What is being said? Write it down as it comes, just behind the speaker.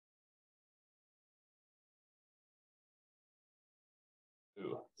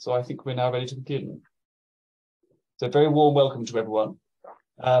So I think we're now ready to begin. So a very warm welcome to everyone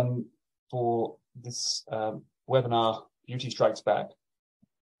for this webinar, Beauty Strikes Back.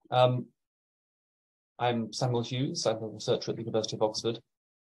 I'm Samuel Hughes. I'm a researcher at the University of Oxford.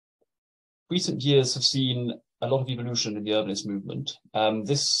 Recent years have seen a lot of evolution in the urbanist movement.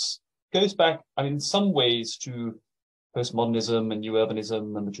 This goes back, in some ways to postmodernism and new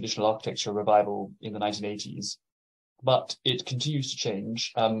urbanism and the traditional architecture revival in the 1980s. But it continues to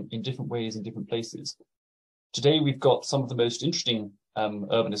change in different ways in different places. Today, we've got some of the most interesting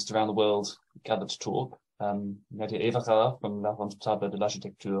urbanists around the world gathered to talk. Nadia Everard from La Ronde de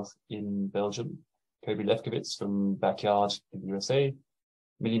l'Architecture in Belgium, Coby Leftkowitz from Backyard in the USA,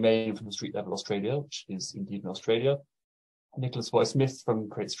 Millie May from Street Level Australia, which is indeed in Australia, Nicholas Boy-Smith from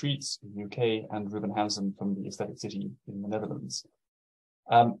Create Streets in the UK, and Ruben Hanssen from the Aesthetic City in the Netherlands.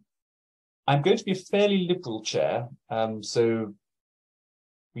 I'm going to be a fairly liberal chair, so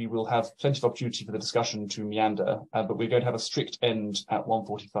we will have plenty of opportunity for the discussion to meander, but we're going to have a strict end at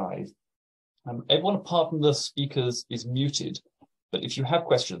 1:45. Everyone apart from the speakers is muted, but if you have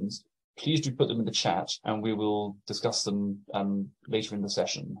questions, please do put them in the chat and we will discuss them later in the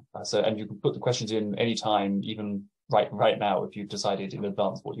session. And you can put the questions in any time, even right now, if you've decided in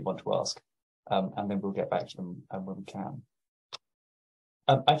advance what you want to ask, and then we'll get back to them when we can.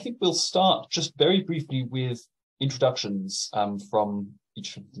 I think we'll start just very briefly with introductions from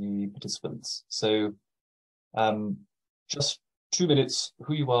each of the participants. So just 2 minutes,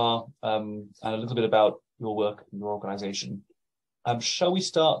 who you are, and a little bit about your work and your organization. Shall we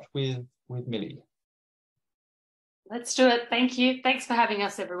start with Millie? Let's do it. Thank you. Thanks for having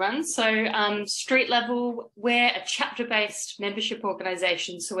us, everyone. So Street Level, we're a chapter-based membership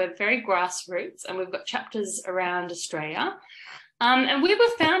organisation. So we're very grassroots and we've got chapters around Australia. And we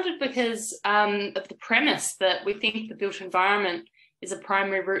were founded because of the premise that we think the built environment is a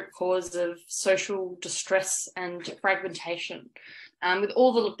primary root cause of social distress and fragmentation, with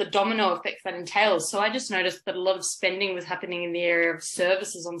all the domino effects that entails. So I just noticed that a lot of spending was happening in the area of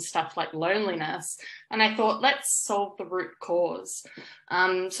services on stuff like loneliness. And I thought, let's solve the root cause.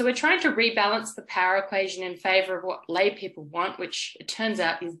 So we're trying to rebalance the power equation in favour of what lay people want, which it turns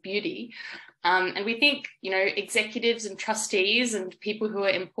out is beauty. And we think, executives and trustees and people who are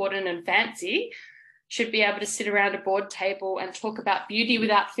important and fancy should be able to sit around a board table and talk about beauty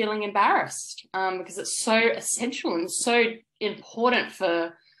without feeling embarrassed, because it's so essential and so important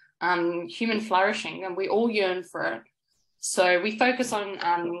for human flourishing, and we all yearn for it. So we focus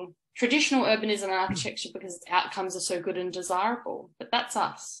on traditional urbanism and architecture because its outcomes are so good and desirable. But that's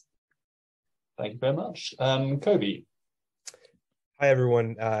us. Thank you very much. Coby. Hi,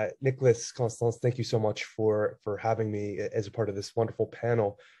 everyone. Nicholas, Constance, thank you so much for having me as a part of this wonderful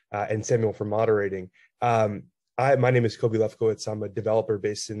panel, and Samuel for moderating. My name is Coby Leftkowitz. I'm a developer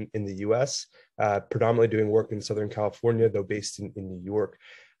based in the US, predominantly doing work in Southern California, though based in New York.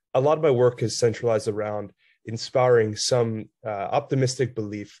 A lot of my work is centralized around inspiring some optimistic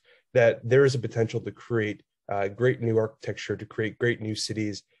belief that there is a potential to create great new architecture, to create great new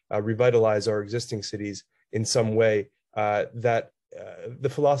cities, revitalize our existing cities in some way that the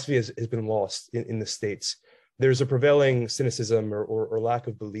philosophy has been lost in the States. There's a prevailing cynicism or lack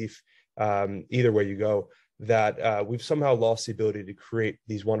of belief, either way you go, that we've somehow lost the ability to create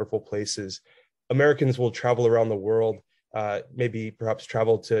these wonderful places. Americans will travel around the world, maybe perhaps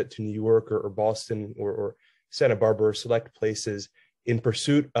travel to New York or Boston or Santa Barbara, or select places in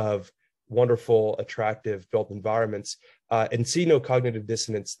pursuit of wonderful, attractive built environments, and see no cognitive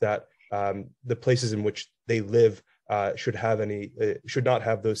dissonance that the places in which they live should not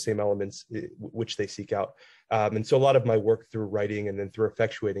have those same elements which they seek out. And so a lot of my work through writing and then through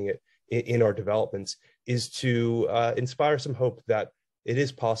effectuating it in our developments is to inspire some hope that it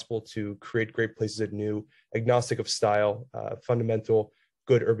is possible to create great places anew, agnostic of style. Fundamental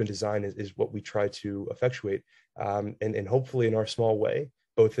good urban design is what we try to effectuate. And hopefully in our small way,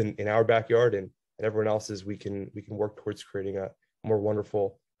 both in our backyard and everyone else's, we can work towards creating a more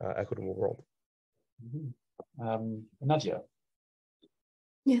wonderful, equitable world. Mm-hmm. Nadia.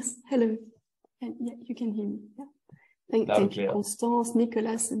 Yes, hello. And yeah, you can hear me. Yeah. Thank you, Constance,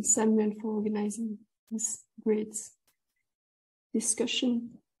 Nicholas, and Samuel for organizing this great discussion.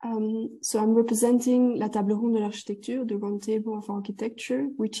 So I'm representing La Table Ronde de l'Architecture, the Round Table of Architecture,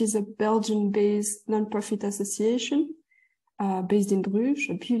 which is a Belgian-based non-profit association based in Bruges,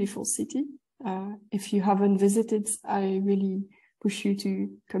 a beautiful city. If you haven't visited, I really push you to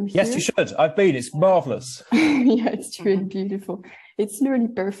come here. Yes, you should. I've been. It's marvelous. Yeah, it's really beautiful. It's nearly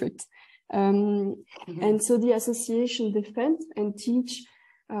perfect. And so the association defends and teach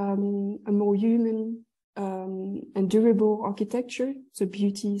a more human and durable architecture. So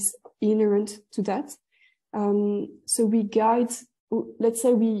beauty is inherent to that. So we guide, let's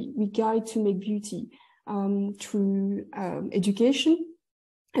say we guide to make beauty through education,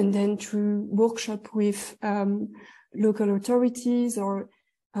 and then through workshop with local authorities or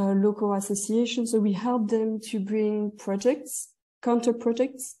local associations. So we help them to bring projects, counter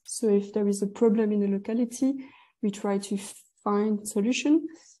projects. So if there is a problem in a locality, we try to find solution.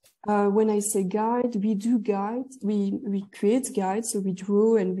 When I say guide, we do guide, we create guides, so we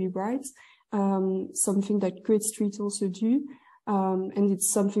draw and we write, something that Great Street also do. And it's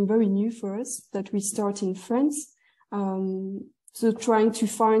something very new for us that we start in France. So trying to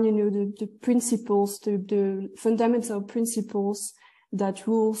find, the principles, the fundamental principles that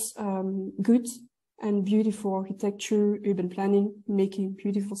rules good and beautiful architecture, urban planning, making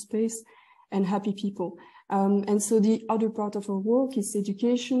beautiful space and happy people. And so the other part of our work is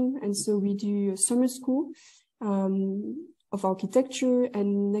education. And so we do a summer school of architecture.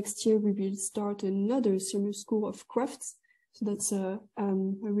 And next year we will start another summer school of crafts. So that's a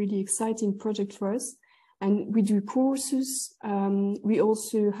really exciting project for us. And we do courses. We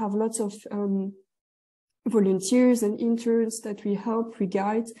also have lots of volunteers and interns that we help. We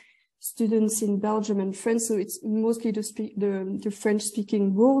guide students in Belgium and France. So it's mostly the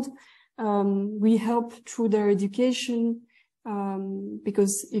French-speaking world. We help through their education,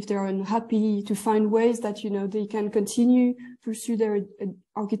 because if they're unhappy, to find ways that, they can continue pursue their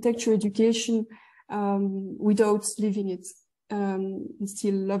architecture education without leaving it and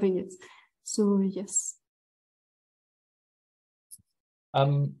still loving it. So, yes.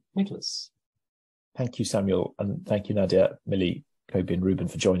 Nicholas. Thank you, Samuel, and thank you, Nadia, Millie, Coby, and Ruben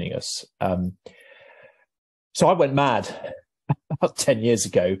for joining us. So I went mad about 10 years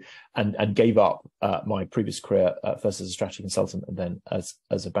ago and gave up my previous career, first as a strategy consultant and then as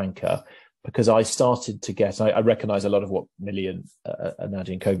a banker, because I started to get, I recognize a lot of what Millie and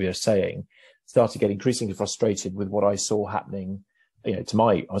Nadia and Coby are saying, started getting increasingly frustrated with what I saw happening, to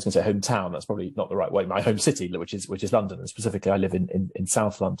my, I was going to say hometown, that's probably not the right way, my home city, which is London, and specifically I live in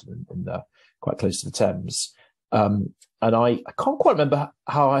South London, in quite close to the Thames. And I can't quite remember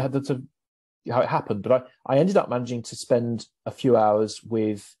how I had how it happened, but I ended up managing to spend a few hours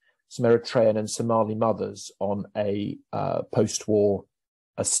with some Eritrean and Somali mothers on a post-war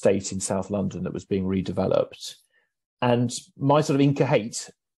estate in South London that was being redeveloped. And my sort of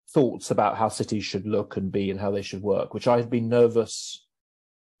Inca-hate thoughts about how cities should look and be and how they should work, which I had been nervous,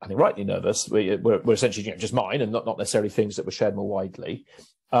 I think rightly nervous, were essentially just mine and not necessarily things that were shared more widely.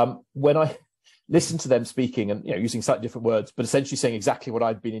 When I listened to them speaking and using slightly different words, but essentially saying exactly what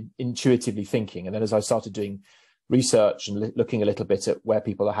I'd been intuitively thinking. And then as I started doing research and looking a little bit at where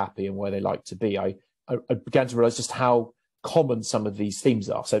people are happy and where they like to be, I began to realize just how common some of these themes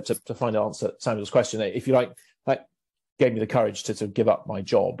are. So to find an answer to Samuel's question, if you like, that gave me the courage to sort of give up my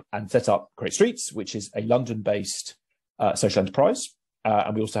job and set up Great Streets, which is a London-based social enterprise.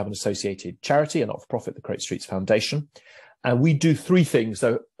 And we also have an associated charity, a not-for-profit, the Great Streets Foundation. And we do three things,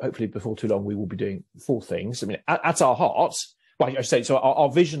 so hopefully before too long we will be doing four things. I mean, at our heart, well, I say, so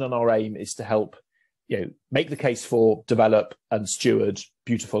our vision and our aim is to help, make the case for, develop and steward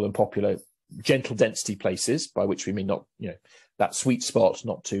beautiful and popular, gentle density places, by which we mean not, that sweet spot,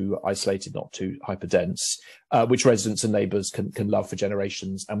 not too isolated, not too hyperdense, which residents and neighbours can love for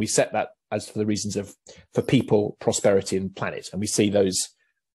generations. And we set that as for the reasons for people, prosperity and planet. And we see those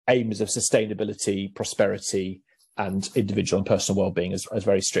aims of sustainability, prosperity, and individual and personal well-being as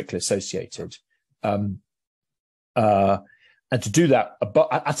very strictly associated. And to do that,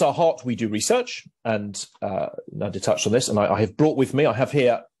 at our heart, we do research, and Nadia touched on this, and I have brought with me, I have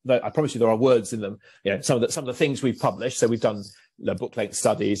here, I promise you there are words in them, some of the things we've published. So we've done book-length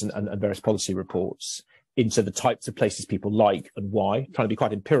studies and various policy reports into the types of places people like and why, trying to be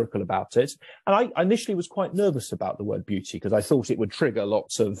quite empirical about it. And I initially was quite nervous about the word beauty because I thought it would trigger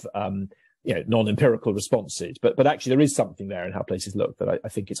lots of non-empirical responses, but actually there is something there in how places look that I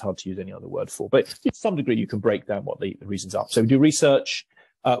think it's hard to use any other word for. But to some degree, you can break down what the reasons are. So we do research,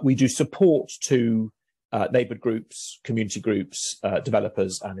 we do support to neighbour groups, community groups,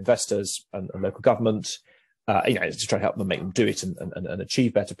 developers and investors and local government, to try to help them, make them do it and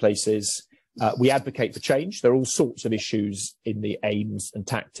achieve better places. We advocate for change. There are all sorts of issues in the aims and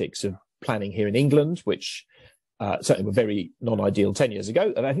tactics of planning here in England, which certainly were very non-ideal 10 years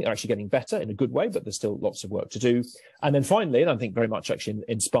ago. And I think they're actually getting better in a good way, but there's still lots of work to do. And then finally, and I think very much actually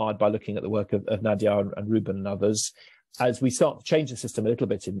inspired by looking at the work of Nadia and Ruben and others, as we start to change the system a little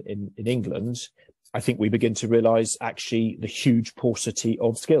bit in England, I think we begin to realise actually the huge paucity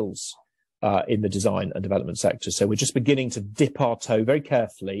of skills in the design and development sector. So we're just beginning to dip our toe very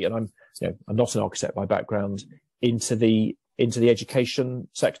carefully, and I'm not an architect by background, into the education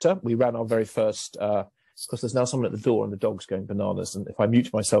sector. We ran our very first, because there's now someone at the door and the dog's going bananas, and if I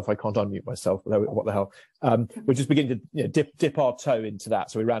mute myself, I can't unmute myself. What the hell? We're just beginning to dip our toe into that.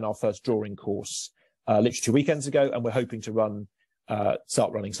 So we ran our first drawing course literally 2 weekends ago, and we're hoping to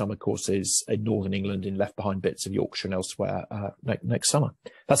start running summer courses in Northern England, in left behind bits of Yorkshire and elsewhere next summer.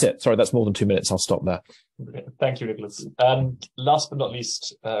 That's it. Sorry, that's more than 2 minutes. I'll stop there. Okay. Thank you, Nicholas. Last but not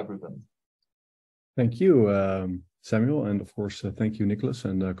least, Ruben. Thank you, Samuel, and of course, thank you, Nicholas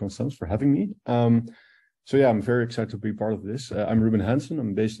and Constance, for having me. So yeah, I'm very excited to be part of this. I'm Ruben Hanssen.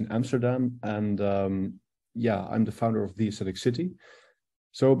 I'm based in Amsterdam, and I'm the founder of The Aesthetic City.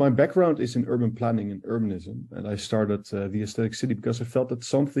 So my background is in urban planning and urbanism, and I started The Aesthetic City because I felt that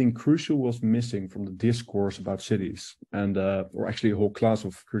something crucial was missing from the discourse about cities, and or actually a whole class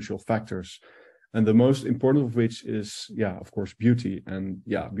of crucial factors. And the most important of which is, of course, beauty. And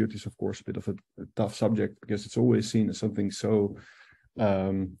beauty is, of course, a bit of a tough subject because it's always seen as something so,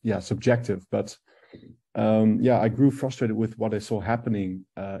 subjective. But I grew frustrated with what I saw happening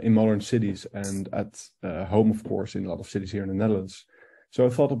in modern cities and at home, of course, in a lot of cities here in the Netherlands. So I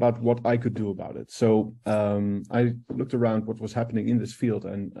thought about what I could do about it. So I looked around what was happening in this field,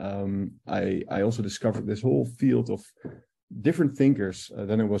 and I also discovered this whole field of different thinkers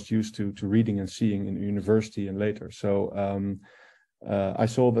than I was used to reading and seeing in university and later. So I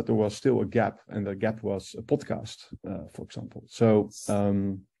saw that there was still a gap, and the gap was a podcast, for example. So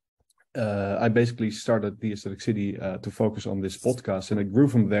I basically started The Aesthetic City to focus on this podcast, and it grew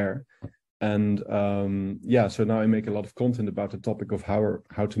from there. And so now I make a lot of content about the topic of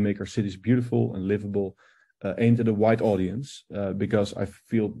how to make our cities beautiful and livable, aimed at a wide audience, because I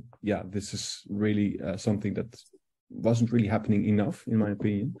feel, this is really something that wasn't really happening enough, in my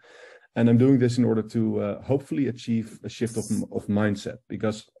opinion. And I'm doing this in order to hopefully achieve a shift of mindset,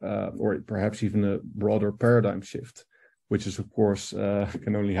 because, or perhaps even a broader paradigm shift, which is, of course,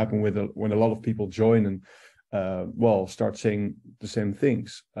 can only happen when a lot of people join and start saying the same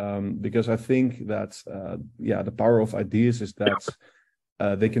things. Because I think that, the power of ideas is that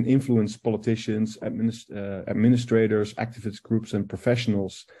they can influence politicians, administrators, activist groups, and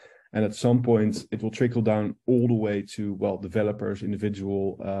professionals. And at some point, it will trickle down all the way to, developers,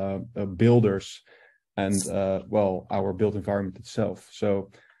 individual builders, and, our built environment itself.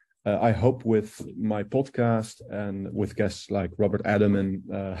 So I hope with my podcast and with guests like Robert Adam, and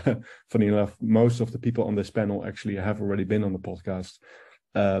funny enough, most of the people on this panel actually have already been on the podcast,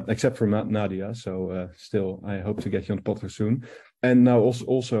 except for Nadia. So still, I hope to get you on the podcast soon. And now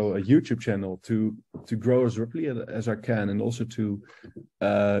also a YouTube channel to grow as rapidly as I can, and also to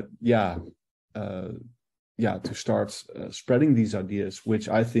to start spreading these ideas, which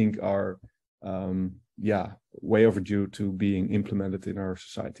I think are way overdue to being implemented in our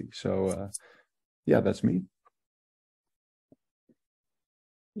society. So that's me.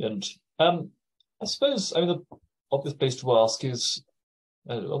 And I suppose the obvious place to ask is,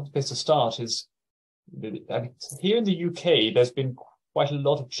 obvious place to start is, here in the UK, there's been quite a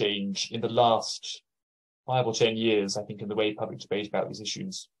lot of change in the last 5 or 10 years, I think, in the way public debate about these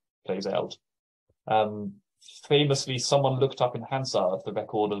issues plays out. Famously, someone looked up in Hansard the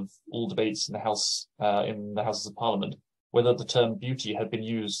record of all debates in the Houses of Parliament, whether the term beauty had been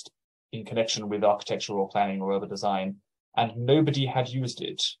used in connection with architecture or planning or urban design, and nobody had used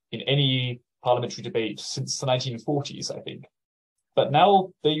it in any parliamentary debate since the 1940s, I think. But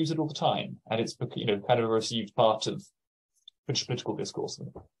now they use it all the time, and it's kind of a received part of British political discourse.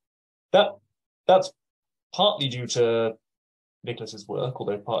 That's partly due to Nicholas's work,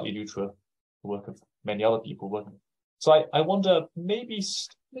 although partly due to the work of many other people working. So I wonder, maybe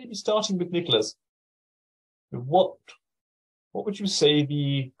starting with Nicholas, what would you say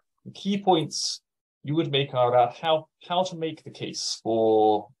the key points you would make are about how to make the case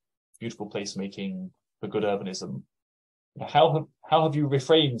for beautiful placemaking, for good urbanism? How have you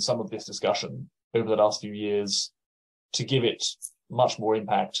reframed some of this discussion over the last few years to give it much more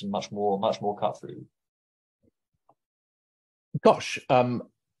impact and much more cut through? Gosh, and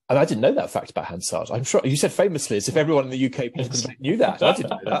I didn't know that fact about Hansard. I'm sure you said famously, as if everyone in the UK knew that. I didn't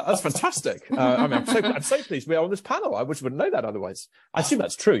know that. That's fantastic. I'm so pleased we are on this panel. I wish we wouldn't know that otherwise. I assume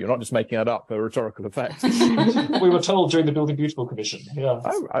that's true. You're not just making that up for rhetorical effect. We were told during the Building Beautiful Commission. Yeah.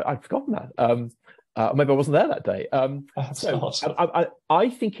 Oh, I'd forgotten that. Maybe I wasn't there that day. I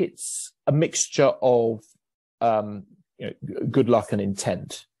think it's a mixture of good luck and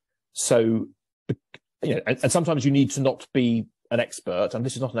intent. So, and sometimes you need to not be an expert, and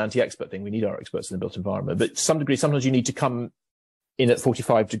this is not an anti-expert thing. We need our experts in the built environment, but to some degree, sometimes you need to come in at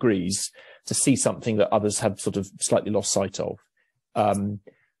 45 degrees to see something that others have sort of slightly lost sight of.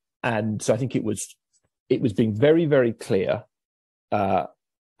 And so I think it was being very, very clear,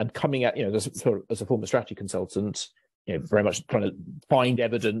 and coming at, as a former strategy consultant, very much trying to find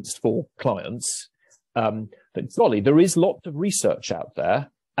evidence for clients. But golly, there is lots of research out there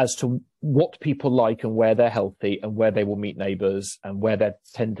as to what people like and where they're healthy and where they will meet neighbours and where they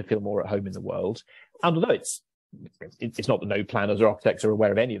tend to feel more at home in the world. And although it's not that no planners or architects are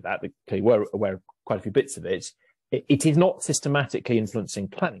aware of any of that, they were aware of quite a few bits of it, it is not systematically influencing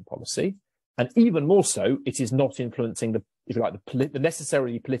planning policy. And even more so, it is not influencing the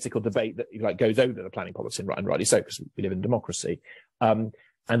necessarily political debate that goes over the planning policy, and rightly so, because we live in democracy. And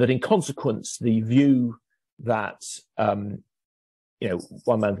that in consequence, the view that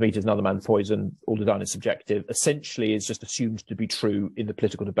one man's meat is another man's poison, all design is subjective, essentially is just assumed to be true in the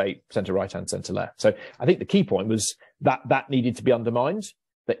political debate, centre right and centre left. So I think the key point was that needed to be undermined.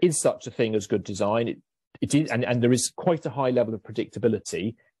 There is such a thing as good design. It is, and there is quite a high level of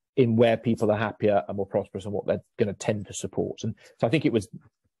predictability in where people are happier and more prosperous and what they're going to tend to support. And so I think it was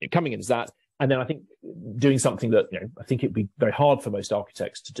coming in as that. And then I think doing something that, I think it'd be very hard for most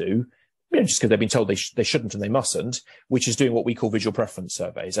architects to do, just because they've been told they shouldn't and they mustn't, which is doing what we call visual preference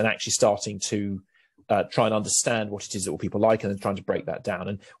surveys and actually starting to try and understand what it is that people like and then trying to break that down.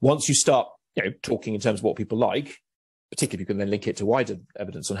 And once you start, talking in terms of what people like, particularly if you can then link it to wider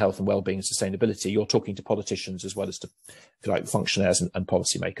evidence on health and well-being and sustainability, you're talking to politicians as well as to, if you like, functionaries and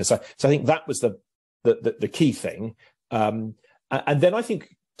policymakers. So I think that was the key thing. And then I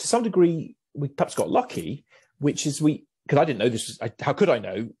think to some degree we perhaps got lucky, which is because I didn't know this, how could I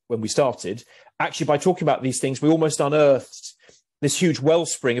know when we started? Actually, by talking about these things, we almost unearthed this huge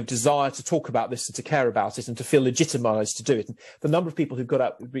wellspring of desire to talk about this and to care about it and to feel legitimized to do it. And the number of people who've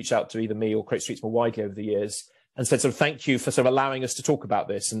reached out to either me or Create Streets more widely over the years and said sort of thank you for sort of allowing us to talk about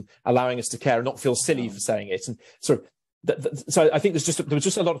this and allowing us to care and not feel silly for saying it. And so I think there was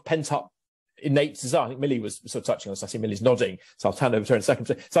just a lot of pent up innate desire. I think Millie was sort of touching on this. I see Millie's nodding, so I'll hand over to her in a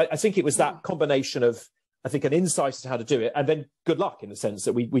second. So I think it was that combination of, I think, an insight as to how to do it, and then good luck in the sense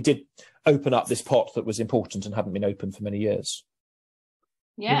that we did open up this pot that was important and hadn't been open for many years.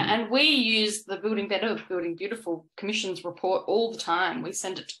 Yeah, and we use the Building Better, Building Beautiful Commission's report all the time. We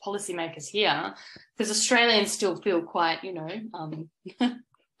send it to policymakers here because Australians still feel quite,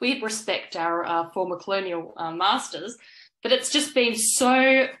 we respect our former colonial masters, but it's just been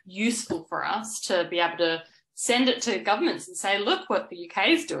so useful for us to be able to send it to governments and say, look what the UK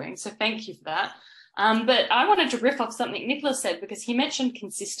is doing. So thank you for that. But I wanted to riff off something Nicholas said because he mentioned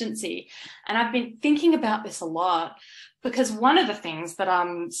consistency. And I've been thinking about this a lot because one of the things that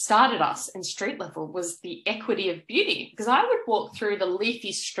started us in street level was the equity of beauty. Because I would walk through the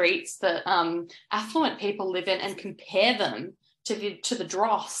leafy streets that affluent people live in and compare them to the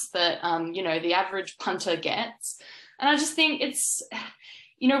dross that, the average punter gets. And I just think it's,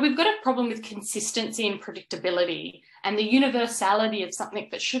 we've got a problem with consistency and predictability and the universality of something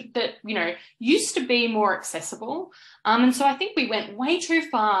that used to be more accessible. And so I think we went way too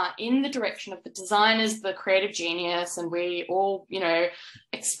far in the direction of the designers, the creative genius, and we all,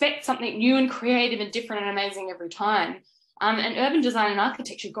 expect something new and creative and different and amazing every time. And urban design and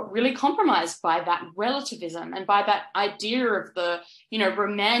architecture got really compromised by that relativism and by that idea of the,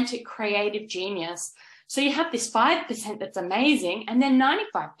 romantic creative genius. So you have this 5% that's amazing, and then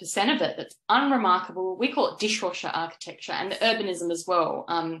 95% of it that's unremarkable. We call it dishwasher architecture, and the urbanism as well,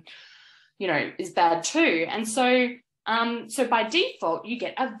 is bad too. And so by default, you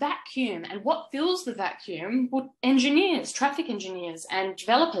get a vacuum, and what fills the vacuum? Well, engineers, traffic engineers, and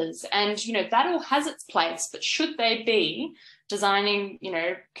developers, and that all has its place. But should they be designing,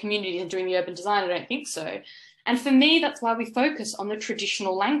 communities and doing the urban design? I don't think so. And for me, that's why we focus on the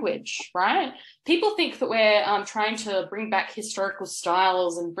traditional language, right? People think that we're trying to bring back historical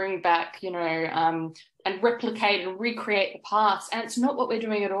styles and bring back, and replicate and recreate the past. And it's not what we're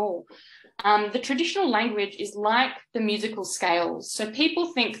doing at all. The traditional language is like the musical scales. So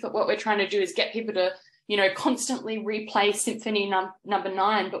people think that what we're trying to do is get people to, constantly replay Symphony number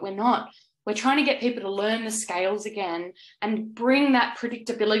 9, but we're not. We're trying to get people to learn the scales again and bring that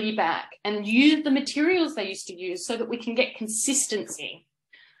predictability back and use the materials they used to use so that we can get consistency.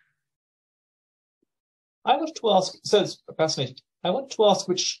 I want to ask, so it's fascinating. I want to ask,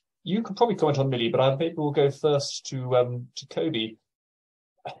 which you could probably comment on, Millie, but I maybe we'll go first to Coby.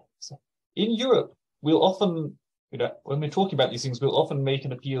 In Europe, we'll often, when we're talking about these things, we'll often make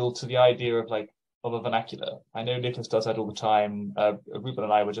an appeal to the idea of a vernacular. I know Nicholas does that all the time. Ruben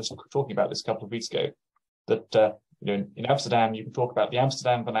and I were just talking about this a couple of weeks ago, that in Amsterdam, you can talk about the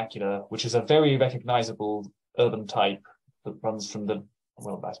Amsterdam vernacular, which is a very recognizable urban type that runs from the,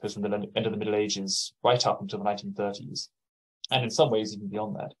 well, I suppose from the end of the Middle Ages right up until the 1930s, and in some ways even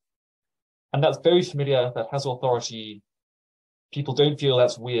beyond that. And that's very familiar, that has authority. People don't feel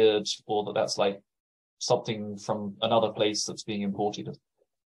that's weird or that that's like something from another place that's being imported.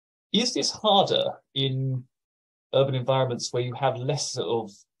 Is this harder in urban environments where you have less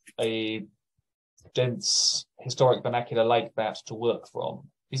of a dense historic vernacular like that to work from?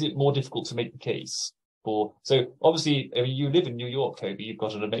 Is it more difficult to make the case for? So obviously, I mean, you live in New York, Coby. You've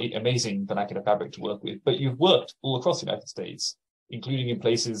got an amazing vernacular fabric to work with, but you've worked all across the United States, including in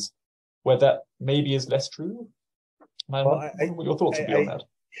places where that maybe is less true. What your thoughts would be on that?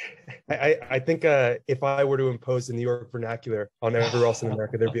 I think if I were to impose the New York vernacular on everywhere else in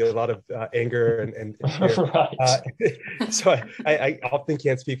America, there'd be a lot of anger and fear. Right. So I often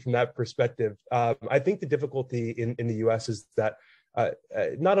can't speak from that perspective. I think the difficulty in the U.S. is that,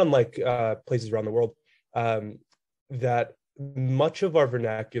 not unlike places around the world, that much of our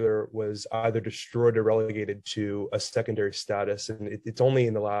vernacular was either destroyed or relegated to a secondary status, and it's only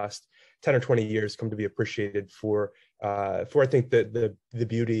in the last 10 or 20 years come to be appreciated for I think the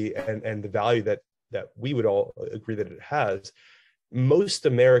beauty and the value that we would all agree that it has. Most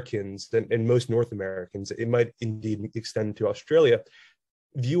Americans and most North Americans, it might indeed extend to Australia,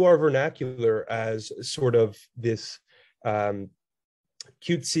 view our vernacular as sort of this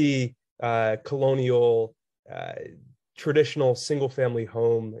cutesy, colonial, traditional single-family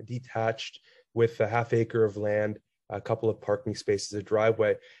home, detached with a half acre of land, a couple of parking spaces, a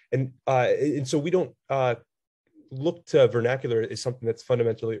driveway, and so we don't look to vernacular as something that's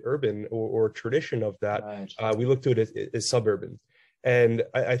fundamentally urban or tradition of that. Right. We look to it as suburban, and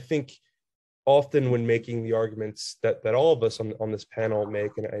I think often when making the arguments that all of us on this panel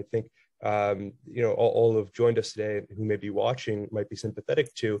make, and I think all who have joined us today who may be watching might be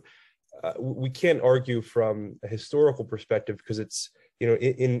sympathetic to, we can't argue from a historical perspective because it's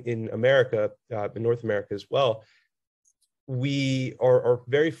in America, in North America as well. We are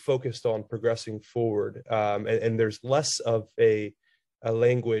very focused on progressing forward, and there's less of a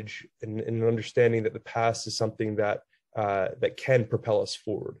language and an understanding that the past is something that can propel us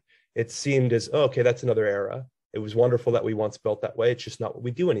forward. It seemed as, oh, okay, that's another era. It was wonderful that we once built that way. It's just not what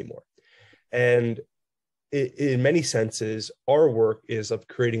we do anymore. And in many senses, our work is of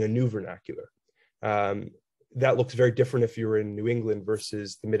creating a new vernacular. That looks very different if you're in New England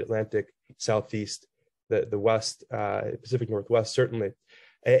versus the Mid-Atlantic, Southeast, the West, Pacific Northwest, certainly.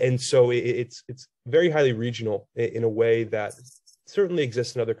 And so it's very highly regional in a way that certainly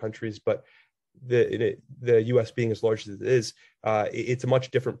exists in other countries, but the US being as large as it is, it's a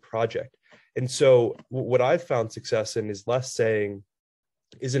much different project. And so what I've found success in is less saying,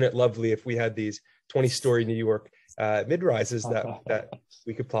 isn't it lovely if we had these 20-story New York mid-rises that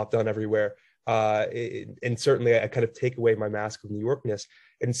we could plop down everywhere? And certainly I kind of take away my mask of New Yorkness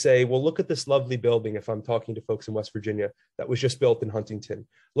and say, well, look at this lovely building. If I'm talking to folks in West Virginia, that was just built in Huntington.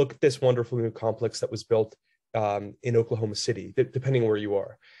 Look at this wonderful new complex that was built in Oklahoma City, depending where you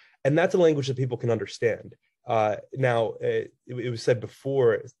are. And that's a language that people can understand. Now, it was said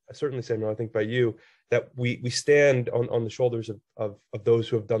before, certainly Samuel, I think by you, that we stand on the shoulders of those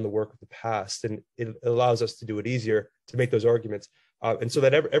who have done the work of the past, and it allows us to do it easier to make those arguments. And so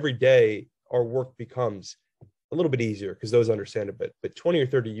that every day our work becomes a little bit easier because those understand it. But 20 or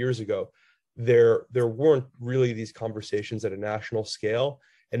 30 years ago, there weren't really these conversations at a national scale,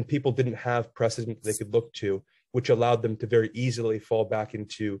 and people didn't have precedent they could look to, which allowed them to very easily fall back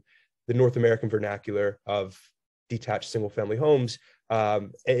into the North American vernacular of detached single-family homes,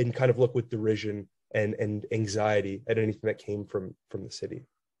 and kind of look with derision and anxiety at anything that came from the city.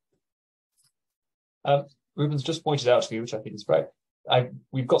 Ruben's just pointed out to me, which I think is great.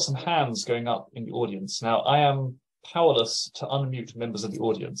 We've got some hands going up in the audience. Now, I am powerless to unmute members of the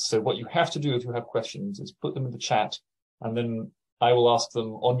audience. So what you have to do if you have questions is put them in the chat, and then I will ask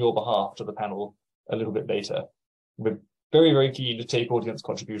them on your behalf to the panel a little bit later. We're very, very keen to take audience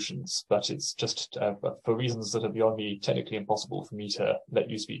contributions, but it's just for reasons that are beyond me, technically impossible for me to let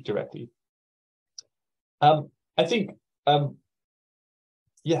you speak directly. I think,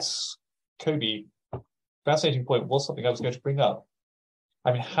 yes, Coby, fascinating point was something I was going to bring up.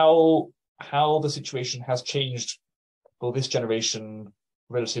 I mean, how the situation has changed for this generation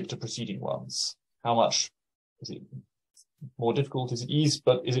relative to preceding ones. How much is it more difficult? Is it easy?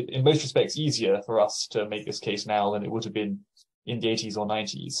 But is it in most respects easier for us to make this case now than it would have been in the 80s or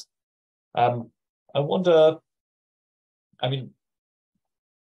 90s? I wonder, I mean,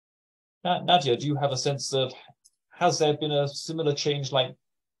 Nadia, do you have a sense of, has there been a similar change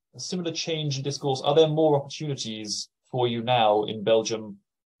in discourse? Are there more opportunities for you now in Belgium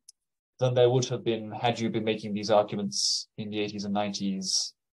than there would have been had you been making these arguments in the 80s and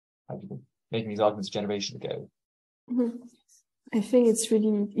 90s, had you been making these arguments a generation ago? Mm-hmm. I think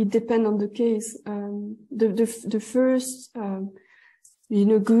it depends on the case. The first,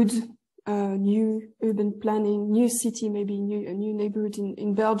 good new urban planning, new city, maybe a new neighborhood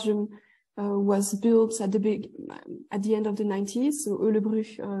in Belgium was built at the end of the 90s, so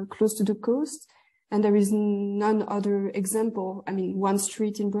Eulebrug, close to the coast. And there is none other example. I mean, one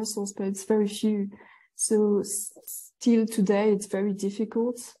street in Brussels, but it's very few. So still today, it's very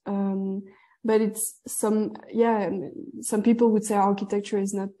difficult. But it's some people would say architecture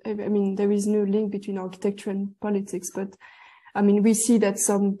is not, I mean, there is no link between architecture and politics, but I mean, we see that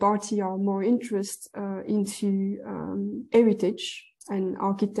some parties are more interested into heritage and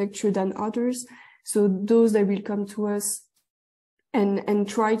architecture than others. So those that will come to us and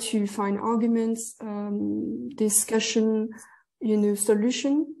try to find arguments, discussion,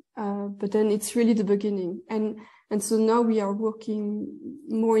 solution. But then it's really the beginning. And so now we are working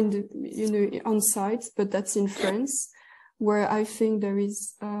more in the, on site, but that's in France, where I think there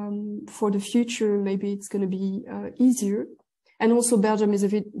is, for the future, maybe it's going to be easier. And also Belgium is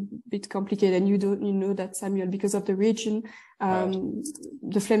a bit complicated, and you know that, Samuel, because of the region, right.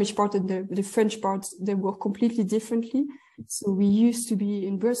 The Flemish part and the French part, they work completely differently. So we used to be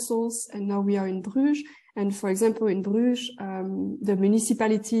in Brussels, and now we are in Bruges. And for example, in Bruges, the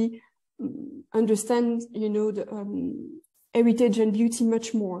municipality understand, the heritage and beauty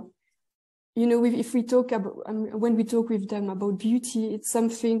much more. If we talk about, when we talk with them about beauty, it's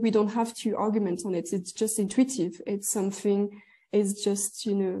something we don't have to argument on it. It's just intuitive. It's something, it's just,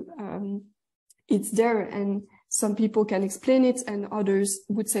 it's there, and some people can explain it and others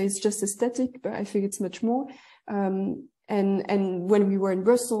would say it's just aesthetic, but I think it's much more. And when we were in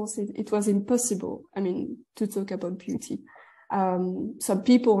Brussels, it was impossible, to talk about beauty. Some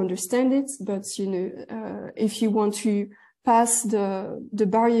people understand it, but if you want to pass the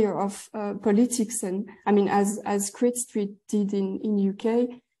barrier of politics, and as Crit Street did in UK,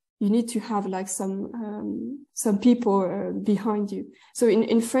 you need to have like some people behind you. So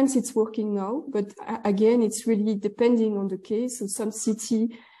in France it's working now, but again it's really depending on the case. So some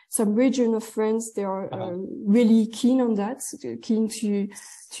city, some region of France, they are really keen on that, keen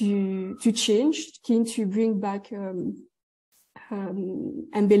to change, keen to bring back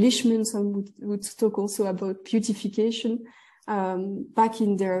embellishments, and would talk also about beautification back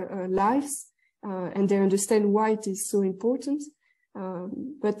in their lives, and they understand why it is so important.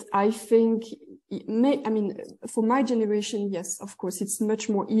 But I think for my generation, yes, of course, it's much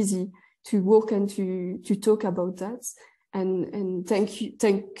more easy to work and to talk about that. And thanks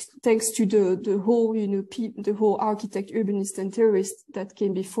to the whole, the whole architect, urbanist, and theorist that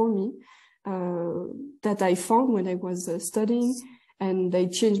came before me, that I found when I was studying, and they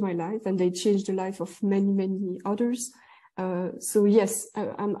changed my life, and they changed the life of many, many others. So yes,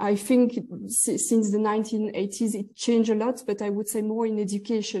 I think since the 1980s it changed a lot, but I would say more in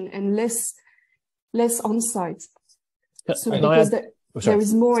education and less on site. So because there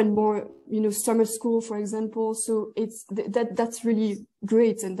is more and more, summer school, for example. So that's really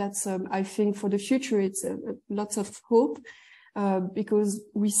great, and that's I think for the future it's lots of hope. Because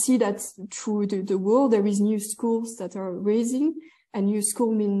we see that through the world, there is new schools that are raising, and new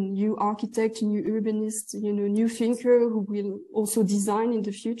school mean new architect, new urbanist, new thinker who will also design in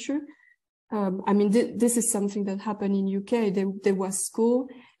the future. This is something that happened in UK. There was school,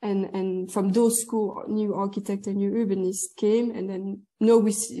 and from those school, new architect and new urbanist came, and then now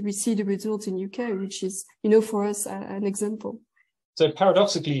we see the results in UK, which is, for us an example. So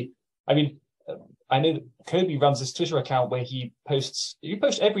paradoxically, I know that Coby runs this Twitter account where you post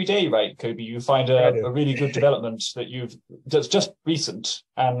every day, right, Coby? You find a really good development that's just recent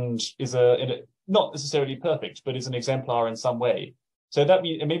and is not necessarily perfect, but is an exemplar in some way. So that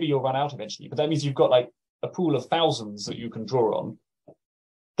means, and maybe you'll run out eventually, but that means you've got like a pool of thousands that you can draw on.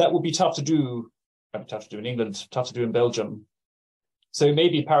 That would be tough to do in England, tough to do in Belgium. So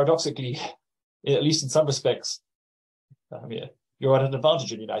maybe paradoxically, at least in some respects, you're at an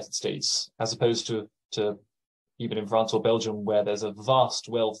advantage in the United States, as opposed to even in France or Belgium, where there's a vast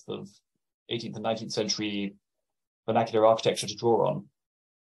wealth of 18th and 19th century vernacular architecture to draw on,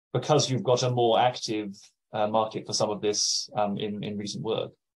 because you've got a more active market for some of this in recent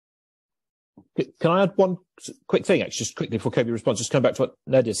work. Can I add one quick thing, actually, just quickly before Coby responds, just come back to what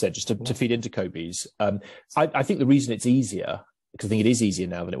Nadia said, just to feed into Coby's. I think the reason it's easier, because I think it is easier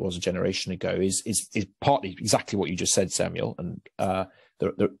now than it was a generation ago, is partly exactly what you just said, Samuel, and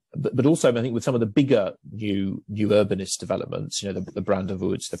but also I think with some of the bigger new urbanist developments, the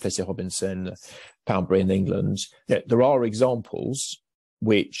Brandewoods, the Plessis Robinson, Poundbury in England, there are examples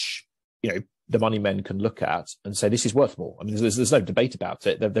which the money men can look at and say this is worth more. I mean, there's no debate about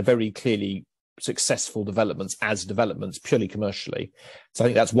it. They're very clearly successful developments as developments purely commercially. So I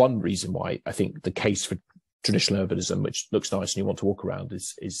think that's one reason why I think the case for traditional urbanism, which looks nice and you want to walk around,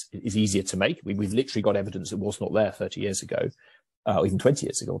 is easier to make. We've literally got evidence that was not there 30 years ago, or even 20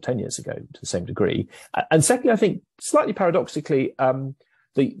 years ago, or 10 years ago, to the same degree. And secondly, I think slightly paradoxically,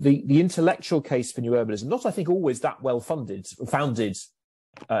 the intellectual case for new urbanism, not I think always that well founded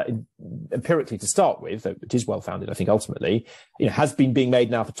empirically to start with, though it is well founded, I think ultimately, has been being made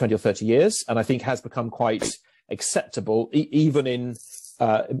now for 20 or 30 years, and I think has become quite acceptable, even in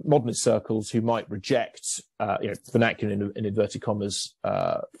modernist circles who might reject vernacular in inverted commas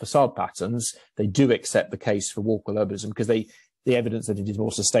facade patterns. They do accept the case for walkable urbanism because the evidence that it is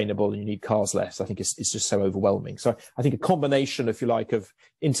more sustainable and you need cars less, I think is just so overwhelming. So I think a combination, if you like, of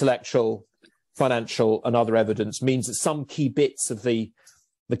intellectual, financial and other evidence means that some key bits of the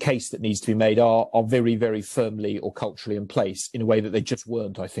case that needs to be made are very, very firmly or culturally in place in a way that they just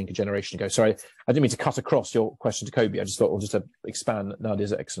weren't, I think, a generation ago. Sorry, I didn't mean to cut across your question to Coby. I just thought I'll just expand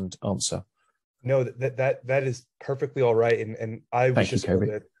Nadia's excellent answer. No, that is perfectly all right. And I was just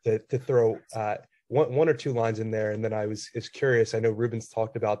going to throw one or two lines in there. And then I was curious. I know Ruben's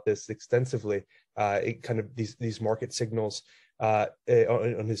talked about this extensively, kind of these market signals on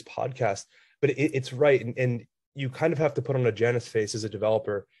his podcast, but it's right. And you kind of have to put on a Janus face as a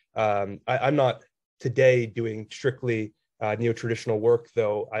developer. I'm not today doing strictly neo-traditional work,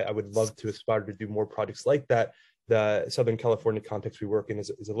 though I would love to aspire to do more projects like that. The Southern California context we work in is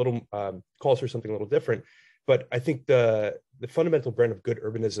a little calls for something a little different. But I think the fundamental brand of good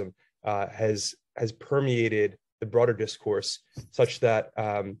urbanism has permeated the broader discourse such that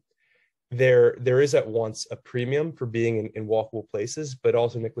there is at once a premium for being in walkable places, but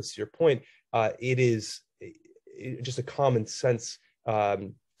also, Nicholas, to your point, it is just a common sense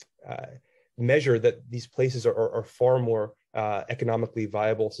measure that these places are far more economically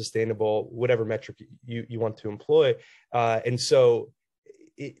viable, sustainable, whatever metric you want to employ. And so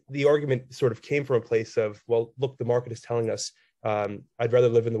the argument sort of came from a place of, well, look, the market is telling us I'd rather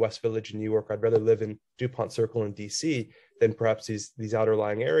live in the West Village in New York, I'd rather live in DuPont Circle in DC than perhaps these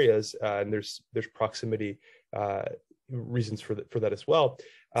outerlying areas. And there's proximity reasons for that as well.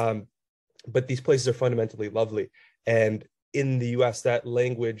 But these places are fundamentally lovely. And in the US, that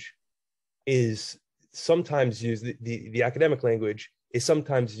language is sometimes used, the academic language is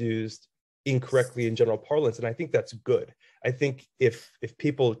sometimes used incorrectly in general parlance. And I think that's good. I think if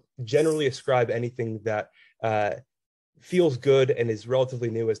people generally ascribe anything that feels good and is relatively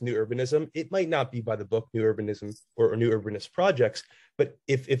new as new urbanism, it might not be by the book New Urbanism or New Urbanist Projects, but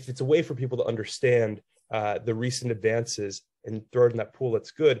if it's a way for people to understand the recent advances and throw it in that pool,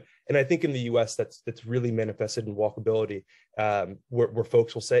 that's good. And I think in the US, that's really manifested in walkability, where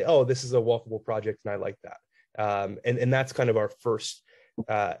folks will say, oh, this is a walkable project and I like that. And that's kind of our first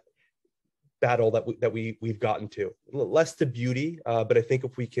battle that we've gotten to. Less to beauty, but I think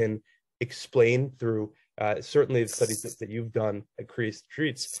if we can explain through certainly the studies that you've done at Create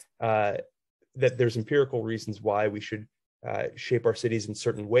Streets, that there's empirical reasons why we should shape our cities in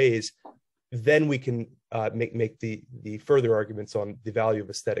certain ways, then we can make the further arguments on the value of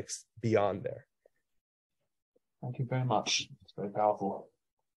aesthetics beyond there. Thank you very much. It's very powerful.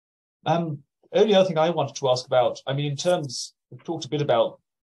 Only other thing I wanted to ask about, I mean, in terms, we've talked a bit about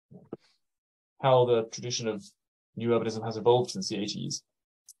how the tradition of new urbanism has evolved since the 80s.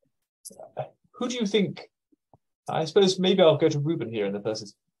 Who do you think, I suppose maybe I'll go to Ruben here in the first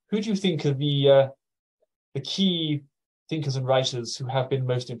instance. Who do you think are the key thinkers and writers who have been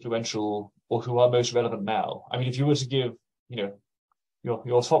most influential or who are most relevant now? I mean, if you were to give,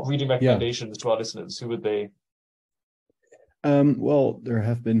 your top reading recommendations to our listeners, who would they? Well, there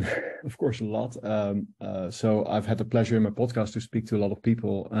have been, of course, a lot. So I've had the pleasure in my podcast to speak to a lot of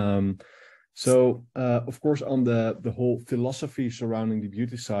people. Of course, on the whole philosophy surrounding the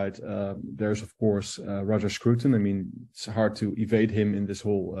beauty side, there's, of course, Roger Scruton. I mean, it's hard to evade him in this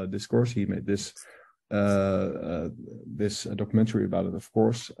whole discourse. He made this documentary about it, of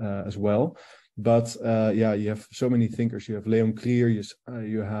course, as well. But you have so many thinkers. You have Leon Klier,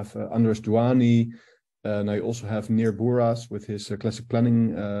 you have Andres Douani, and I also have Nir Bourras with his Classic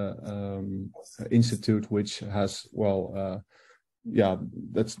Planning Institute, which has,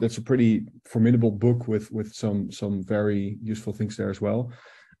 that's a pretty formidable book with some very useful things there as well.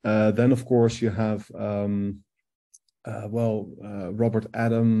 Then, of course, you have Robert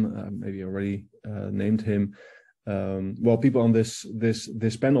Adam, maybe already named him. People on this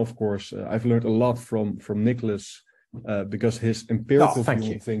panel, of course, I've learned a lot from Nicholas because his empirical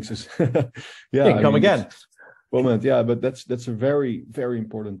view of things is come again. Well, man, yeah, but that's a very, very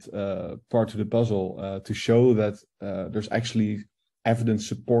important part to the puzzle to show that there's actually evidence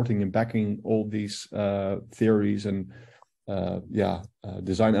supporting and backing all these theories and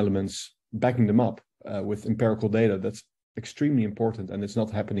design elements, backing them up with empirical data. That's extremely important, and it's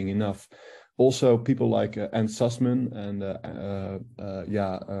not happening enough. Also, people like Anne Sussman and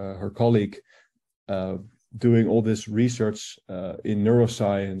her colleague doing all this research in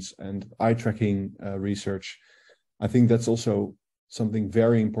neuroscience and eye tracking research. I think that's also something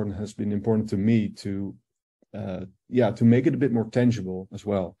very important, has been important to me to make it a bit more tangible as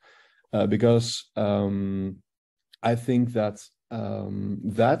well. Because I think that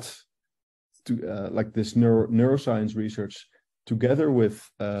like this neuroscience research together with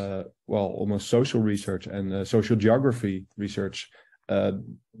almost social research and social geography research, the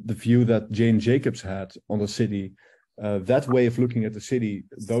view that Jane Jacobs had on the city, that way of looking at the city,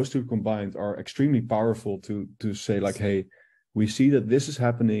 those two combined are extremely powerful to say like, hey, we see that this is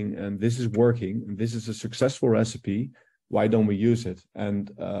happening and this is working and this is a successful recipe. Why don't we use it?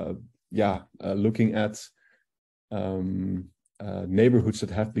 And looking at neighborhoods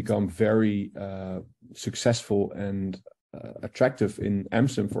that have become very successful and attractive in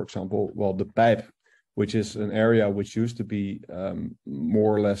Amsterdam, for example, well, the Pijp, which is an area which used to be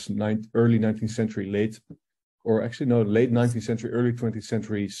more or less early 19th century, late 19th century, early 20th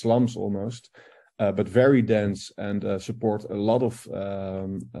century slums almost, but very dense and support a lot of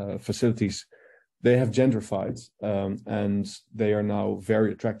facilities. They have gentrified and they are now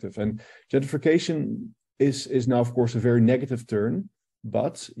very attractive. And gentrification is now, of course, a very negative turn,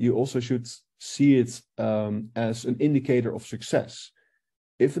 but you also should see it as an indicator of success.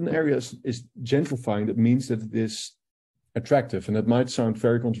 If an area is gentrifying, that means that it is attractive. And that might sound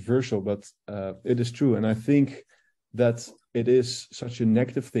very controversial, but it is true. And I think that it is such a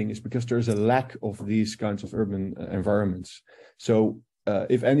negative thing is because there's a lack of these kinds of urban environments. So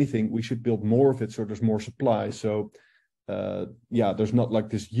if anything, we should build more of it so there's more supply. So there's not like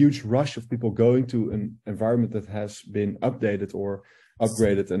this huge rush of people going to an environment that has been updated or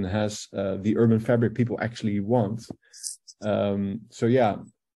upgraded and has the urban fabric people actually want.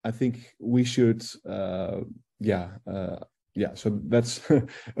 I think we should, so that's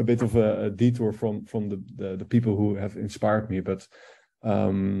a bit of a detour from the people who have inspired me, but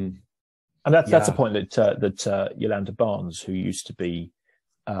and that's a point that Yolanda Barnes, who used to be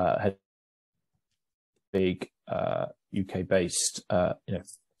had big UK based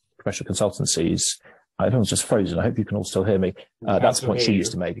professional consultancies. Everyone's just frozen. I hope you can all still hear me. That's the point she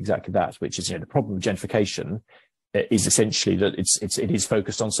used to make, exactly that, which is the problem with gentrification is essentially that it is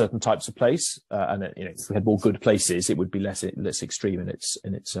focused on certain types of place, and if we had more good places, it would be less extreme in its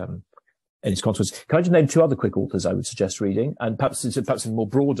consequence. Can I just name two other quick authors I would suggest reading, and perhaps a more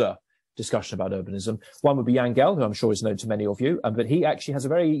broader discussion about urbanism? One would be Jan Gehl, who I'm sure is known to many of you, but he actually has a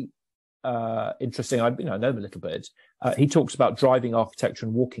very interesting. I know him a little bit. He talks about driving architecture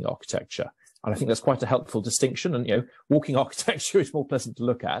and walking architecture. And I think that's quite a helpful distinction. And, walking architecture is more pleasant to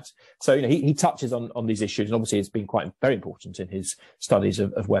look at. So, he touches on these issues. And obviously, it's been very important in his studies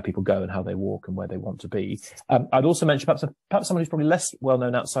of where people go and how they walk and where they want to be. I'd also mention perhaps someone who's probably less well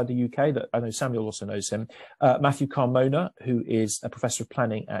known outside the UK, that I know Samuel also knows him, Matthew Carmona, who is a professor of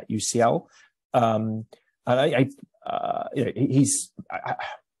planning at UCL.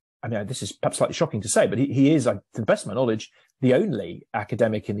 This is perhaps slightly shocking to say, but he is, to the best of my knowledge, the only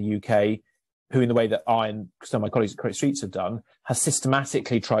academic in the UK who, in the way that I and some of my colleagues at Create Streets have done, has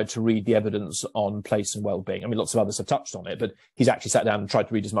systematically tried to read the evidence on place and well-being. I mean, lots of others have touched on it, but he's actually sat down and tried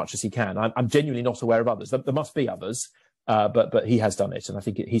to read as much as he can. I'm genuinely not aware of others. There must be others, but he has done it, and I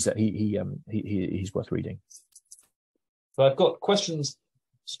think he's worth reading. So I've got questions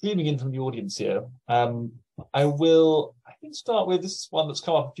streaming in from the audience here. I will, start with this one that's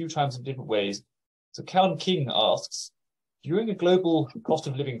come up a few times in different ways. So Callum King asks, during a global cost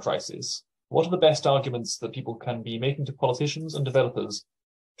of living crisis, what are the best arguments that people can be making to politicians and developers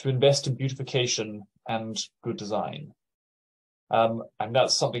to invest in beautification and good design? And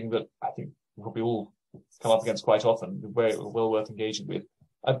that's something that I think we probably all come up against quite often, very well worth engaging with.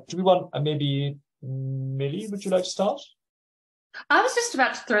 Do we want, maybe Millie, would you like to start? I was just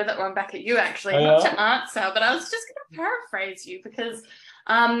about to throw that one back at you, actually, not to answer, but I was just going to paraphrase you because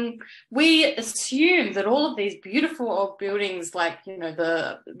we assume that all of these beautiful old buildings, like,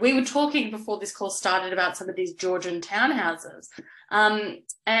 we were talking before this call started about some of these Georgian townhouses,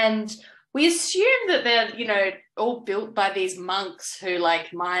 and we assume that they're, all built by these monks who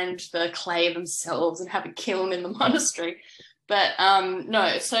mined the clay themselves and have a kiln in the monastery. But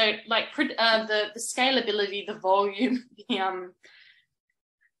no, so the scalability, the volume,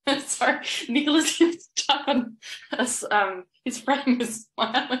 Sorry, Nicholas is stuck on us. His frame is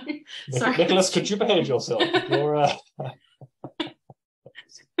smiling. Sorry. Nicholas, could you behave yourself? You're,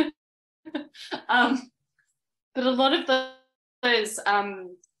 but a lot of those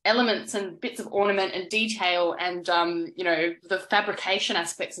elements and bits of ornament and detail and the fabrication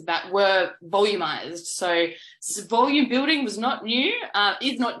aspects of that were volumized. So volume building was not new,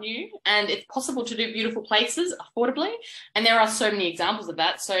 is not new, and it's possible to do beautiful places affordably. And there are so many examples of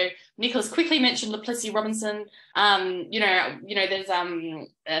that. So Nicholas quickly mentioned Leplessis Robinson. There's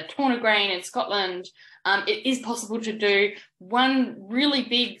Tornagrain in Scotland. It is possible to do. One really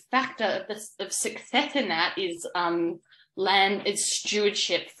big factor of success in that is land is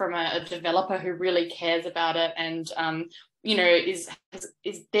stewardship from a developer who really cares about it and is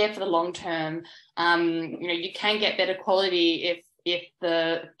there for the long term. You can get better quality if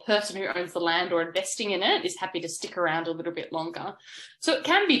the person who owns the land or investing in it is happy to stick around a little bit longer. So it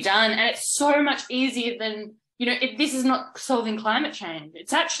can be done, and it's so much easier than this is not solving climate change.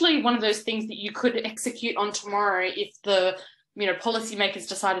 It's actually one of those things that you could execute on tomorrow if the policymakers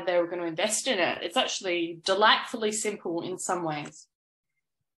decided they were going to invest in it. It's actually delightfully simple in some ways.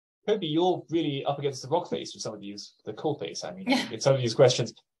 Coby, you're really up against the rock face with some of these, the coal face, I mean, in some of these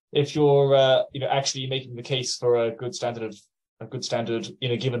questions. If you're, actually making the case for a good standard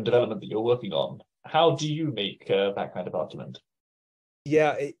in a given development that you're working on, how do you make that kind of argument?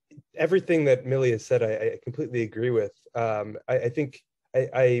 Yeah, everything that Millie has said, I completely agree with. I think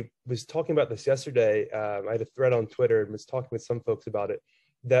I was talking about this yesterday. I had a thread on Twitter and was talking with some folks about it,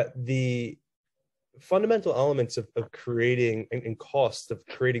 that the fundamental elements of creating and costs of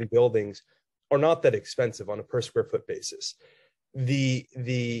creating buildings are not that expensive on a per square foot basis.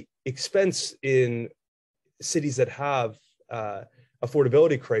 The expense in cities that have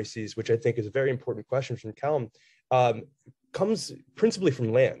affordability crises, which I think is a very important question from Callum, comes principally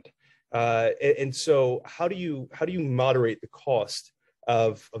from land. And so how do you moderate the cost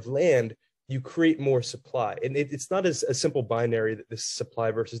of land? You create more supply. And it's not as a simple binary that this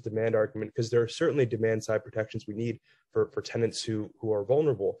supply versus demand argument, because there are certainly demand side protections we need for tenants who are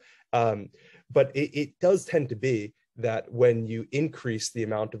vulnerable. But it does tend to be that when you increase the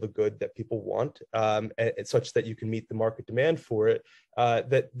amount of a good that people want, such that you can meet the market demand for it,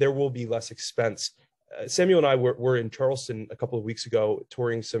 that there will be less expense. Samuel and I were in Charleston a couple of weeks ago,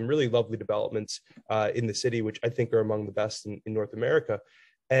 touring some really lovely developments in the city, which I think are among the best in North America.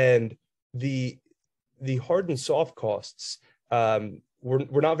 And the hard and soft costs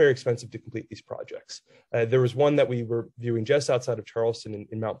were not very expensive to complete these projects. There was one that we were viewing just outside of Charleston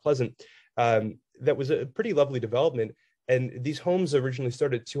in Mount Pleasant that was a pretty lovely development. And these homes originally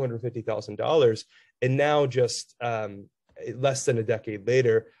started at $250,000, and now just less than a decade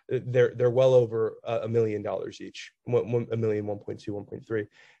later, they're well over $1 million each, $1 million, 1.2, 1.3.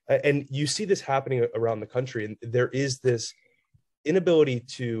 And you see this happening around the country. And there is this inability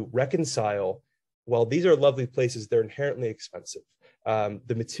to reconcile, well, these are lovely places, they're inherently expensive.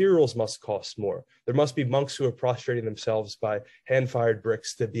 The materials must cost more. There must be monks who are prostrating themselves by hand-fired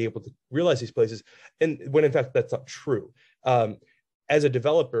bricks to be able to realize these places. And when in fact, that's not true. As a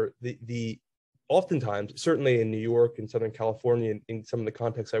developer, oftentimes, certainly in New York and Southern California, in some of the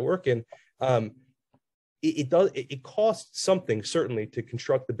contexts I work in, it costs something certainly to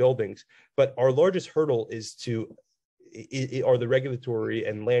construct the buildings, but our largest hurdle are the regulatory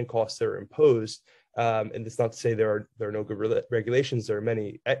and land costs that are imposed. And it's not to say there are no good regulations. There are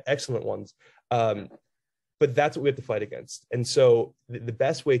many excellent ones, but that's what we have to fight against. And so the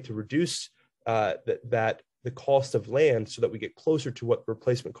best way to reduce the cost of land so that we get closer to what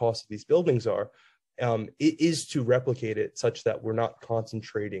replacement costs of these buildings are, is to replicate it such that we're not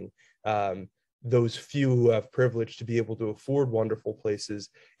concentrating those few who have privilege to be able to afford wonderful places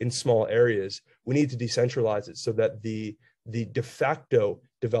in small areas. We need to decentralize it so that the de facto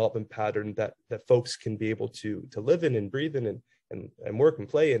development pattern that folks can be able to live in and breathe in and work and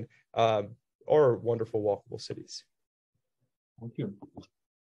play in are wonderful walkable cities. Thank you.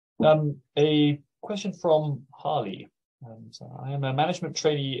 A question from Harley. I am a management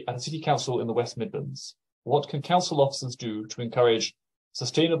trainee at a city council in the West Midlands. What can council officers do to encourage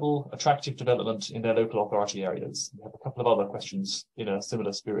sustainable, attractive development in their local authority areas? We have a couple of other questions in a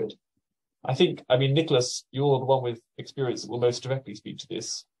similar spirit. Nicholas, you're the one with experience that will most directly speak to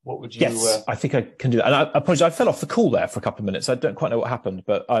this. What would you... Yes, I think I can do that. And I apologize, I fell off the call there for a couple of minutes. I don't quite know what happened,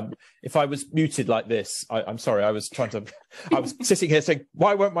 but if I was muted like this, I'm sorry. I was sitting here saying,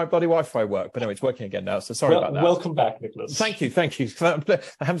 why won't my bloody Wi-Fi work? But anyway, it's working again now, so sorry about that. Welcome back, Nicholas. Thank you. The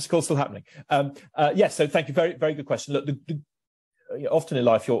Hanssen call's still happening. Yes, so thank you. Very, very good question. Look, often in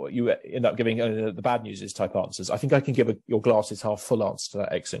life you end up giving the bad news is type answers. I think I can give your glass is half full answer to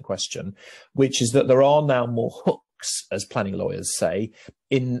that excellent question, which is that there are now more hooks, as planning lawyers say,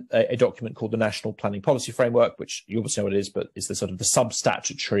 in a document called the National Planning Policy Framework, which you obviously know what it is, but is the sort of the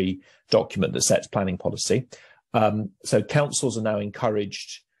sub-statutory document that sets planning policy. So councils are now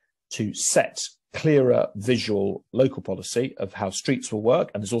encouraged to set clearer visual local policy of how streets will work,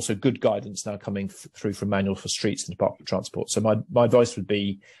 and there's also good guidance now coming through from Manual for Streets and Department of Transport. So my advice would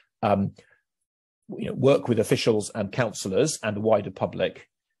be work with officials and councillors and the wider public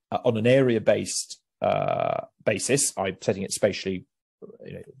on an area-based basis. I'm setting it spatially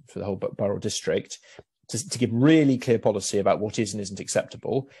for the whole borough district to give really clear policy about what is and isn't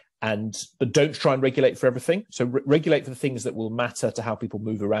acceptable, but don't try and regulate for everything. So regulate for the things that will matter to how people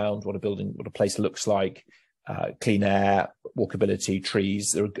move around, what a place looks like, clean air, walkability,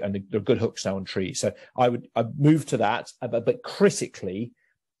 trees, there are good hooks now on trees. So I'd move to that, but critically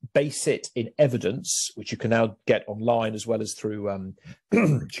base it in evidence, which you can now get online as well as through,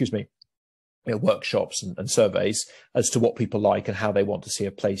 excuse me, workshops and surveys as to what people like and how they want to see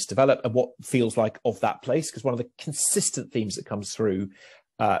a place develop and what feels like of that place. Because one of the consistent themes that comes through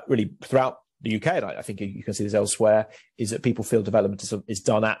really throughout the UK, and I think you can see this elsewhere, is that people feel development is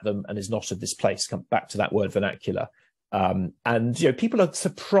done at them and is not of this place. Come back to that word vernacular. And people are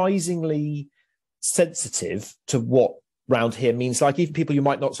surprisingly sensitive to what round here means. Like even people you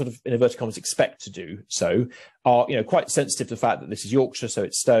might not sort of in inverted commas expect to do so are quite sensitive to the fact that this is Yorkshire, so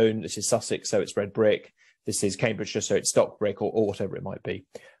it's stone, this is Sussex, so it's red brick, this is Cambridgeshire, so it's stock brick, or whatever it might be.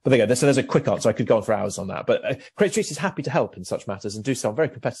 But there you go. So there's a quick answer. I could go on for hours on that, but Create Streets is happy to help in such matters and do so on very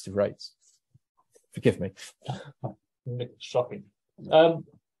competitive rates. Forgive me. Shocking.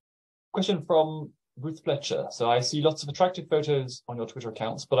 Question from Ruth Fletcher. So I see lots of attractive photos on your Twitter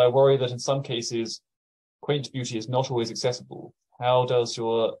accounts, but I worry that in some cases quaint beauty is not always accessible. How do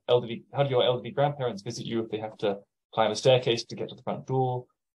your elderly grandparents visit you if they have to climb a staircase to get to the front door?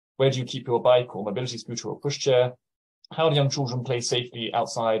 Where do you keep your bike or mobility scooter or pushchair? How do young children play safely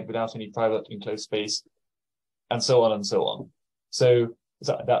outside without any private enclosed space? And so on and so on. So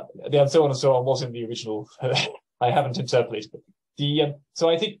that the and so on and so on was in the original. I haven't interpolated it.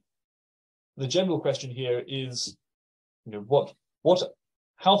 So I think the general question here is,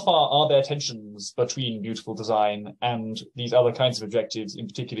 how far are there tensions between beautiful design and these other kinds of objectives, in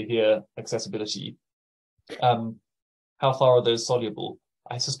particular here, accessibility? How far are those soluble?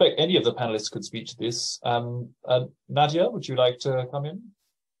 I suspect any of the panelists could speak to this. Nadia, would you like to come in?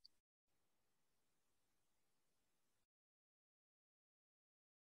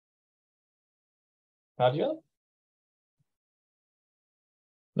 Nadia?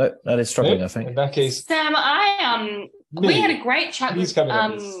 No, that is struggling, I think. In that case, Sam, we had a great chat with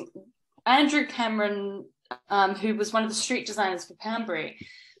Andrew Cameron, who was one of the street designers for Poundbury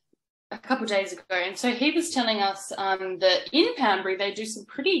a couple of days ago. And so he was telling us that in Poundbury, they do some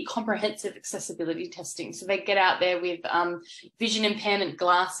pretty comprehensive accessibility testing. So they get out there with vision impairment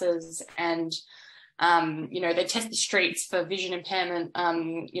glasses and, they test the streets for vision impairment,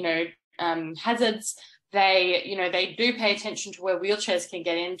 hazards. They do pay attention to where wheelchairs can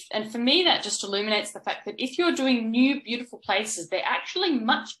get in. And for me, that just illuminates the fact that if you're doing new, beautiful places, they're actually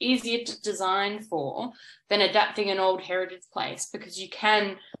much easier to design for than adapting an old heritage place, because you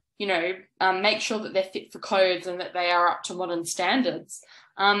can, make sure that they're fit for codes and that they are up to modern standards.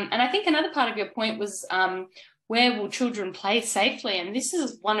 And I think another part of your point was where will children play safely? And this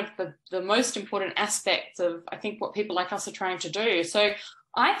is one of the most important aspects of, I think, what people like us are trying to do. So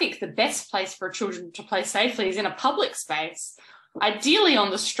I think the best place for children to play safely is in a public space, ideally on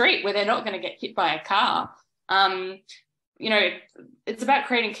the street where they're not going to get hit by a car. It's about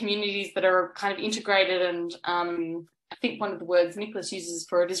creating communities that are kind of integrated and I think one of the words Nicholas uses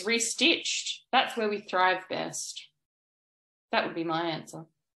for it is re-stitched. That's where we thrive best. That would be my answer.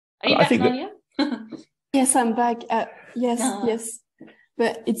 Are you back, Nadia? Yes, I'm back. Yes.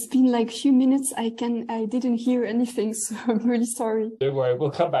 But it's been like a few minutes. I didn't hear anything, so I'm really sorry. Don't worry,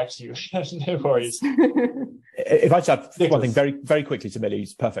 we'll come back to you. No worries. If I just add one thing very, very quickly to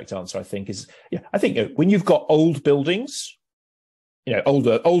Millie's perfect answer, I think is, I think when you've got old buildings,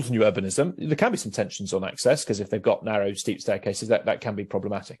 old new urbanism, there can be some tensions on access, because if they've got narrow, steep staircases, that can be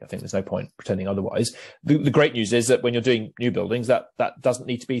problematic. I think there's no point pretending otherwise. The great news is that when you're doing new buildings, that doesn't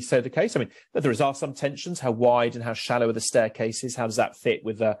need to be so the case. I mean, there are some tensions. How wide and how shallow are the staircases? How does that fit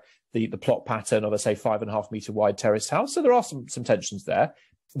with the plot pattern of a, say, 5.5 metre wide terraced house? So there are some tensions there.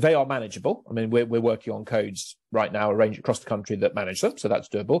 They are manageable. I mean, we're working on codes right now, arranged across the country that manage them, so that's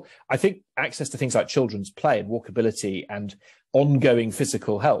doable. I think access to things like children's play and walkability and ongoing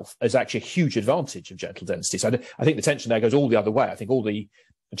physical health is actually a huge advantage of gentle density. So I think the tension there goes all the other way. I think all the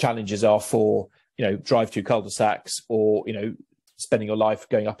challenges are for, drive-through cul-de-sacs or, spending your life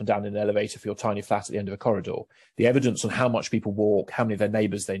going up and down in an elevator for your tiny flat at the end of a corridor. The evidence on how much people walk, how many of their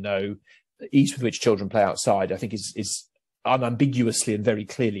neighbours they know, the ease with which children play outside, I think is unambiguously and very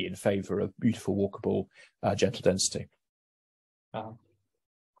clearly in favour of beautiful, walkable, gentle density.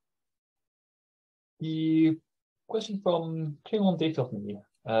 The question from Clément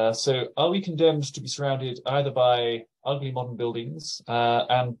Descorniers. So, are we condemned to be surrounded either by ugly modern buildings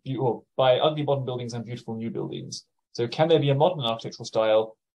and beautiful new buildings? So, can there be a modern architectural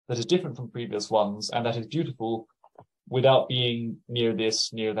style that is different from previous ones and that is beautiful without being near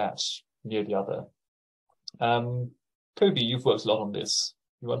this, near that, near the other? Coby, you've worked a lot on this.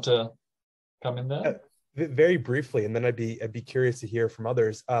 You want to come in there? Very briefly, and then I'd be curious to hear from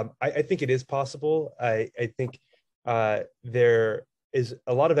others. I think it is possible. I think there is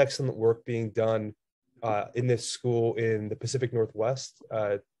a lot of excellent work being done in this school in the Pacific Northwest,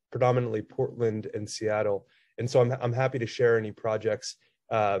 predominantly Portland and Seattle. And so I'm happy to share any projects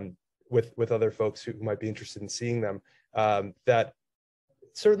with other folks who might be interested in seeing them that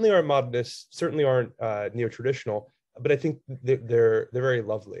certainly aren't modernist, certainly aren't neo-traditional, but I think they're very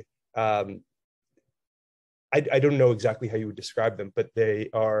lovely. I don't know exactly how you would describe them, but they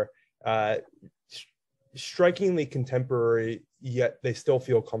are strikingly contemporary, yet they still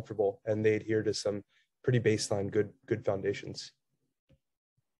feel comfortable and they adhere to some pretty baseline good foundations.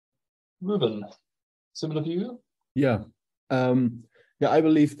 Ruben, similar view? Yeah. I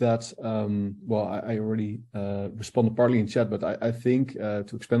believe that, I already responded partly in chat, but I think to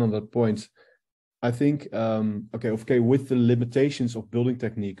expand on that point, I think, with the limitations of building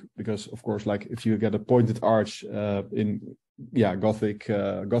technique, because of course, like if you get a pointed arch in Gothic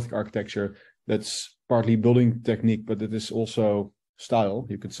architecture, that's partly building technique, but it is also style,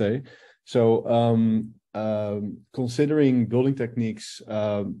 you could say. So considering building techniques,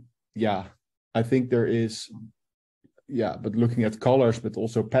 I think there is, but looking at colors, but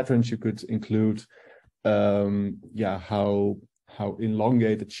also patterns, you could include, how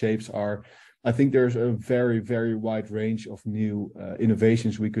elongated shapes are. I think there's a very, very wide range of new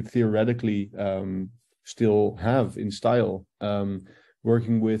innovations we could theoretically still have in style,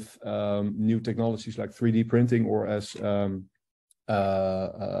 working with new technologies like 3D printing, or as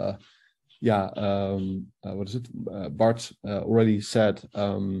Bart already said,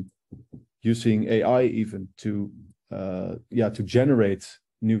 using AI even to generate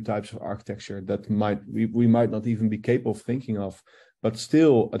new types of architecture that we might not even be capable of thinking of, but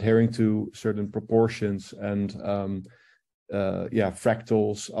still adhering to certain proportions and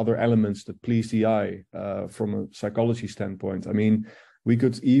fractals, other elements that please the eye from a psychology standpoint. I mean, we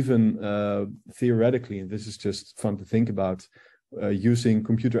could even theoretically, and this is just fun to think about, using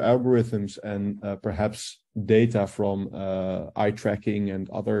computer algorithms and perhaps data from eye tracking and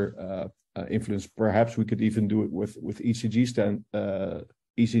other influence. Perhaps we could even do it with ECG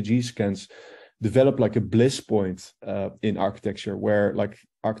scans, develop like a bliss point in architecture, where like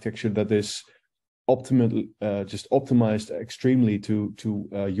architecture that is just optimized extremely to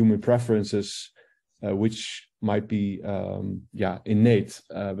human preferences, which might be innate.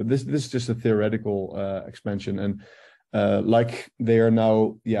 But this is just a theoretical expansion, and like they are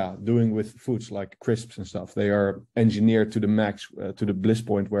now doing with foods like crisps and stuff. They are engineered to the max, to the bliss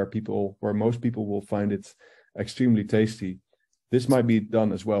point where most people will find it extremely tasty. This might be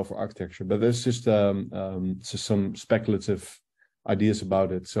done as well for architecture, but there's just some speculative ideas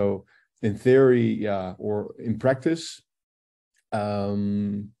about it. So in theory, or in practice, I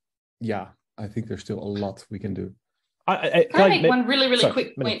think there's still a lot we can do. Can I make one really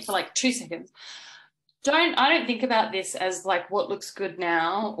quick point for like 2 seconds? I don't think about this as like what looks good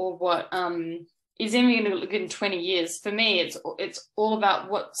now or what is even going to look good in 20 years. For me, it's all about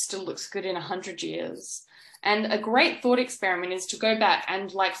what still looks good in 100 years. And a great thought experiment is to go back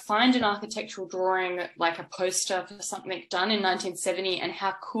and like find an architectural drawing, like a poster for something done in 1970, and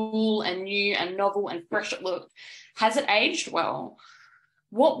how cool and new and novel and fresh it looked. Has it aged well?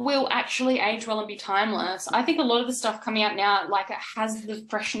 What will actually age well and be timeless? I think a lot of the stuff coming out now, like it has the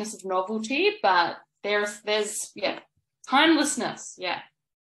freshness of novelty, but there's timelessness. Yeah.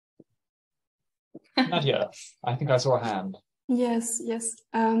 Nadia, I think I saw a hand. Yes.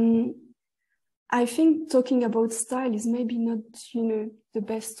 I think talking about style is maybe not, the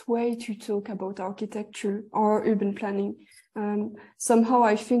best way to talk about architecture or urban planning. Somehow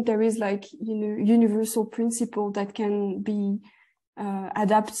I think there is like, universal principle that can be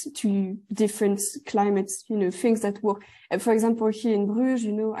adapt to different climates, things that work. And for example, here in Bruges,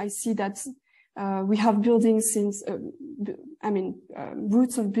 I see that we have buildings since,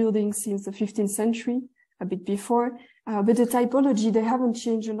 roots of buildings since the 15th century, a bit before. But the typology, they haven't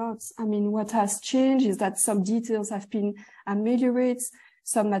changed a lot. What has changed is that some details have been ameliorated,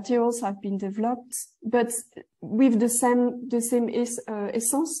 some materials have been developed, but with the same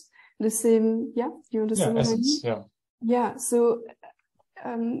essence, the same, you understand what essence, I mean? Yeah. So,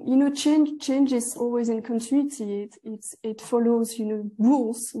 change is always in continuity. It follows,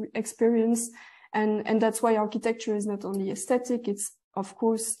 rules, experience, and that's why architecture is not only aesthetic. It's of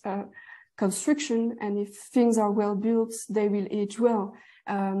course construction, and if things are well built, they will age well.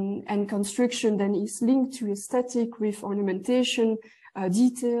 And construction then is linked to aesthetic with ornamentation,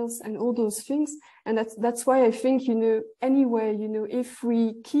 details, and all those things. And that's why I think, anyway, if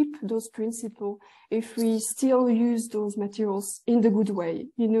we keep those principles, if we still use those materials in the good way,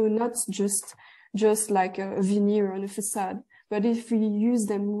 not just like a veneer on a facade, but if we use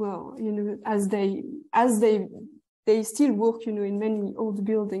them well, as they still work, in many old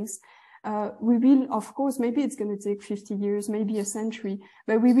buildings, we will, of course, maybe it's going to take 50 years, maybe a century,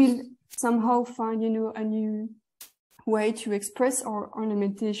 but we will somehow find, a new way to express our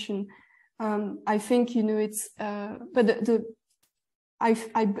ornamentation. I think, it's, but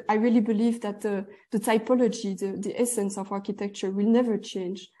I really believe that the typology, the essence of architecture will never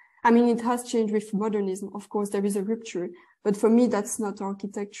change. It has changed with modernism. Of course, there is a rupture, but for me, that's not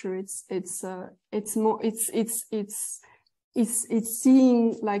architecture. It's more, it's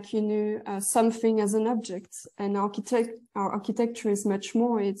seeing like, something as an object, and our architecture is much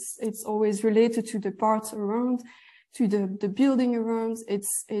more. It's always related to the parts around, to the building around.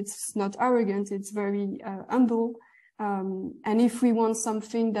 It's not arrogant. It's very humble. And if we want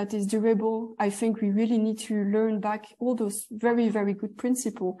something that is durable, I think we really need to learn back all those very, very good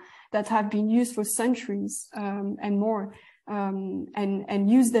principles that have been used for centuries, and more, and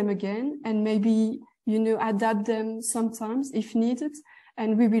use them again, and maybe, adapt them sometimes if needed,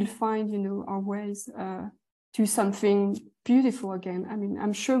 and we will find, our ways, to something beautiful again.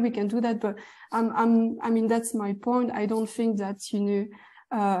 I'm sure we can do that, but that's my point. I don't think that,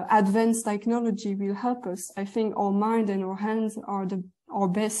 advanced technology will help us. I think our mind and our hands are our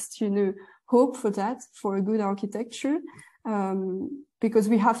best, hope for that, for a good architecture, because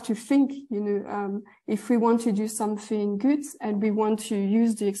we have to think, if we want to do something good and we want to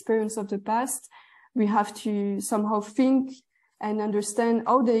use the experience of the past, we have to somehow think and understand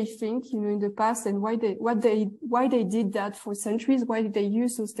how they think, in the past, and why they did that for centuries, why did they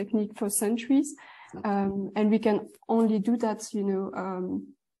use those techniques for centuries. And we can only do that,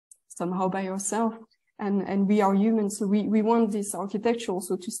 somehow by ourselves, and we are human. So we want this architecture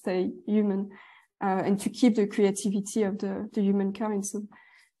also to stay human, and to keep the creativity of the humankind. So,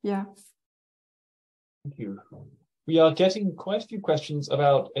 yeah. Thank you. We are getting quite a few questions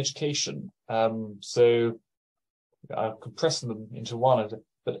about education. So I'll compress them into one,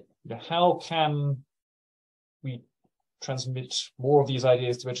 but how can we transmit more of these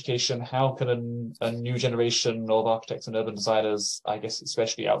ideas to education? How can a new generation of architects and urban designers, I guess,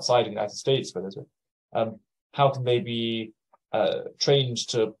 especially outside the United States, how can they be trained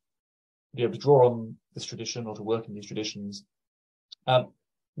to be able to draw on this tradition or to work in these traditions?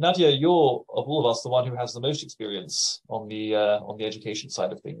 Nadia, you're, of all of us, the one who has the most experience on the education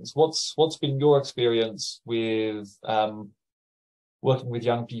side of things. What's been your experience with working with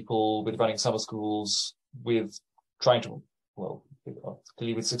young people, with running summer schools, with trying to,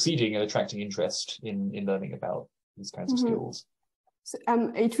 clearly with succeeding and attracting interest in learning about these kinds of skills? So,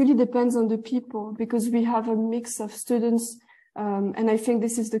 it really depends on the people, because we have a mix of students, and I think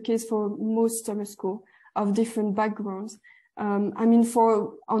this is the case for most summer school, of different backgrounds. On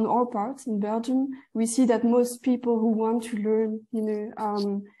our part in Belgium, we see that most people who want to learn,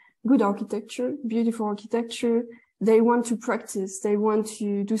 good architecture, beautiful architecture, they want to practice. They want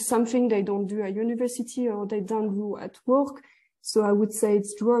to do something they don't do at university or they don't do at work. So I would say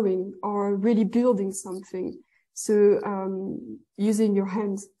it's drawing or really building something. So using your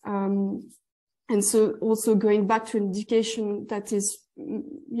hands. And so also going back to an education that is,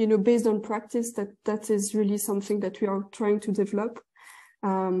 based on practice, that is really something that we are trying to develop.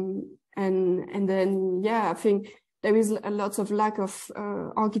 And then, I think there is a lot of lack of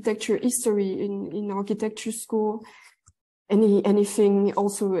architecture history in architecture school, anything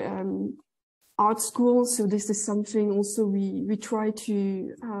also art school. So this is something also we try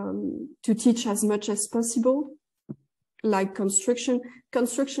to teach as much as possible. Like construction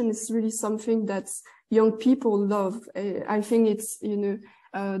is really something that young people love. I think it's,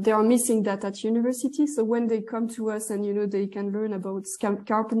 They are missing that at university. So when they come to us and, you know, they can learn about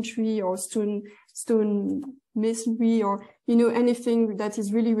carpentry or stone masonry or, you know, anything that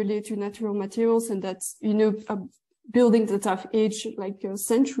is really related to natural materials and that's, you know, buildings that have aged like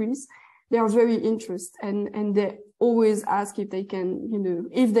centuries, they are very interested and they always ask if they can, you know,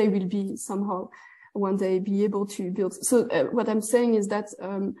 if they will be somehow one day be able to build. So what I'm saying is that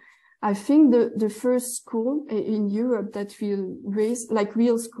I think the first school in Europe that will raise, like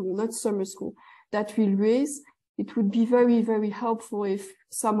real school, not summer school, that will raise, it would be very, very helpful if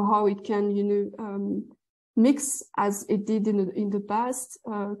somehow it can, you know, mix as it did in the past,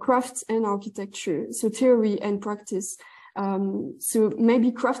 crafts and architecture, so theory and practice. So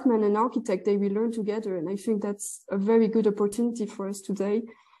maybe craftsman and architect, they will learn together. And I think that's a very good opportunity for us today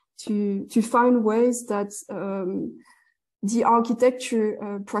to find ways that the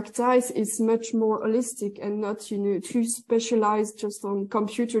architecture practice is much more holistic and not, you know, too specialized just on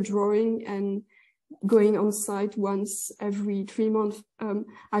computer drawing and going on site once every 3 months.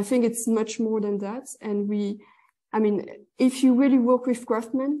 I think it's much more than that. And I mean, if you really work with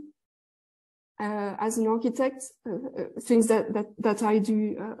craftsmen as an architect, things that I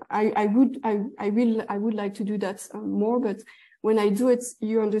do, I would like to do that more. But when I do it,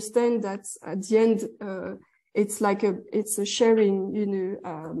 you understand that at the end, it's like it's a sharing, you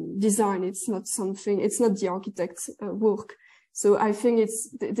know, design. It's not the architect's work. So I think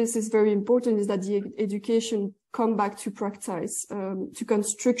this is very important, is that the education come back to practice, to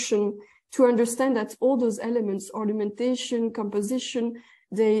construction, to understand that all those elements, ornamentation, composition,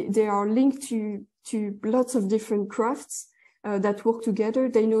 they are linked to lots of different crafts that work together.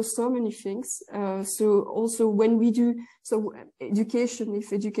 They know so many things. So also when we do, so education,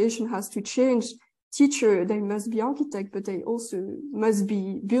 if education has to change, teacher, they must be architects, but they also must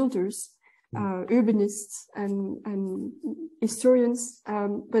be builders, urbanists and historians.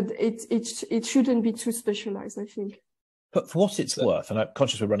 But it shouldn't be too specialized, I think. But for what it's worth, and I'm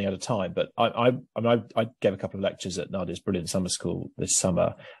conscious we're running out of time, but I gave a couple of lectures at Nadia's brilliant summer school this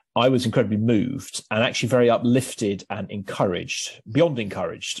summer. I was incredibly moved and actually very uplifted and encouraged, beyond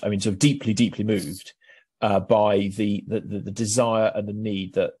encouraged. I mean, sort of deeply, deeply moved by the desire and the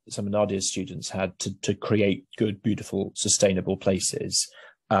need that some of Nadia's students had to create good, beautiful, sustainable places.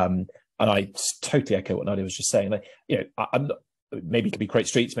 And I totally echo what Nadia was just saying. Like, you know, I'm not, maybe it could be create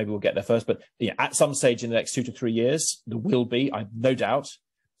streets, maybe we'll get there first, but you know, at some stage in the next 2 to 3 years, there will be, I've no doubt,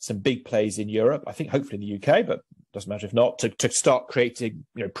 some big plays in Europe. I think hopefully in the UK, but doesn't matter if not, to start creating,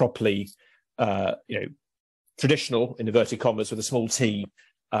 you know, properly, you know, traditional, in inverted commas, with a small t,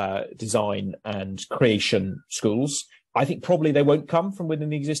 design and creation schools. I think probably they won't come from within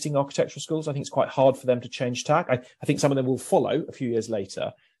the existing architectural schools. I think it's quite hard for them to change tack. I think some of them will follow a few years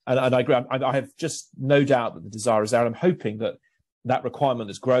later. And I agree. I have just no doubt that the desire is there. And I'm hoping that requirement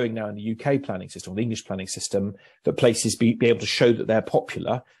that's growing now in the UK planning system, or the English planning system, that places be able to show that they're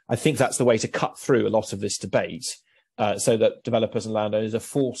popular. I think that's the way to cut through a lot of this debate, so that developers and landowners are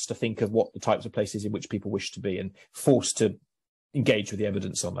forced to think of what the types of places in which people wish to be and forced to engage with the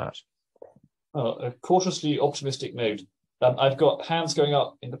evidence on that. A cautiously optimistic note. I've got hands going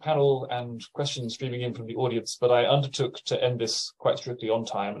up in the panel and questions streaming in from the audience, but I undertook to end this quite strictly on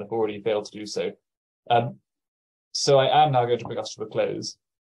time and have already failed to do so. So I am now going to bring us to a close.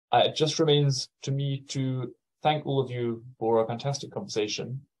 It just remains to me to thank all of you for a fantastic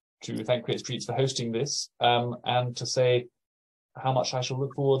conversation, to thank Create Streets for hosting this, and to say how much I shall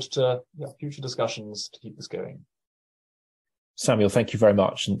look forward to future discussions to keep this going. Samuel, thank you very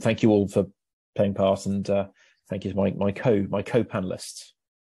much, and thank you all for playing part, and thank you to my co-panelists,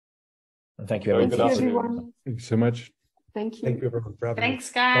 and thank you everyone. Thank you, everyone. Thank you so much. Thank you. Thank you everyone for having me.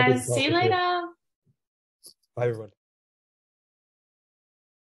 Thanks, guys. See you later. Bye everyone.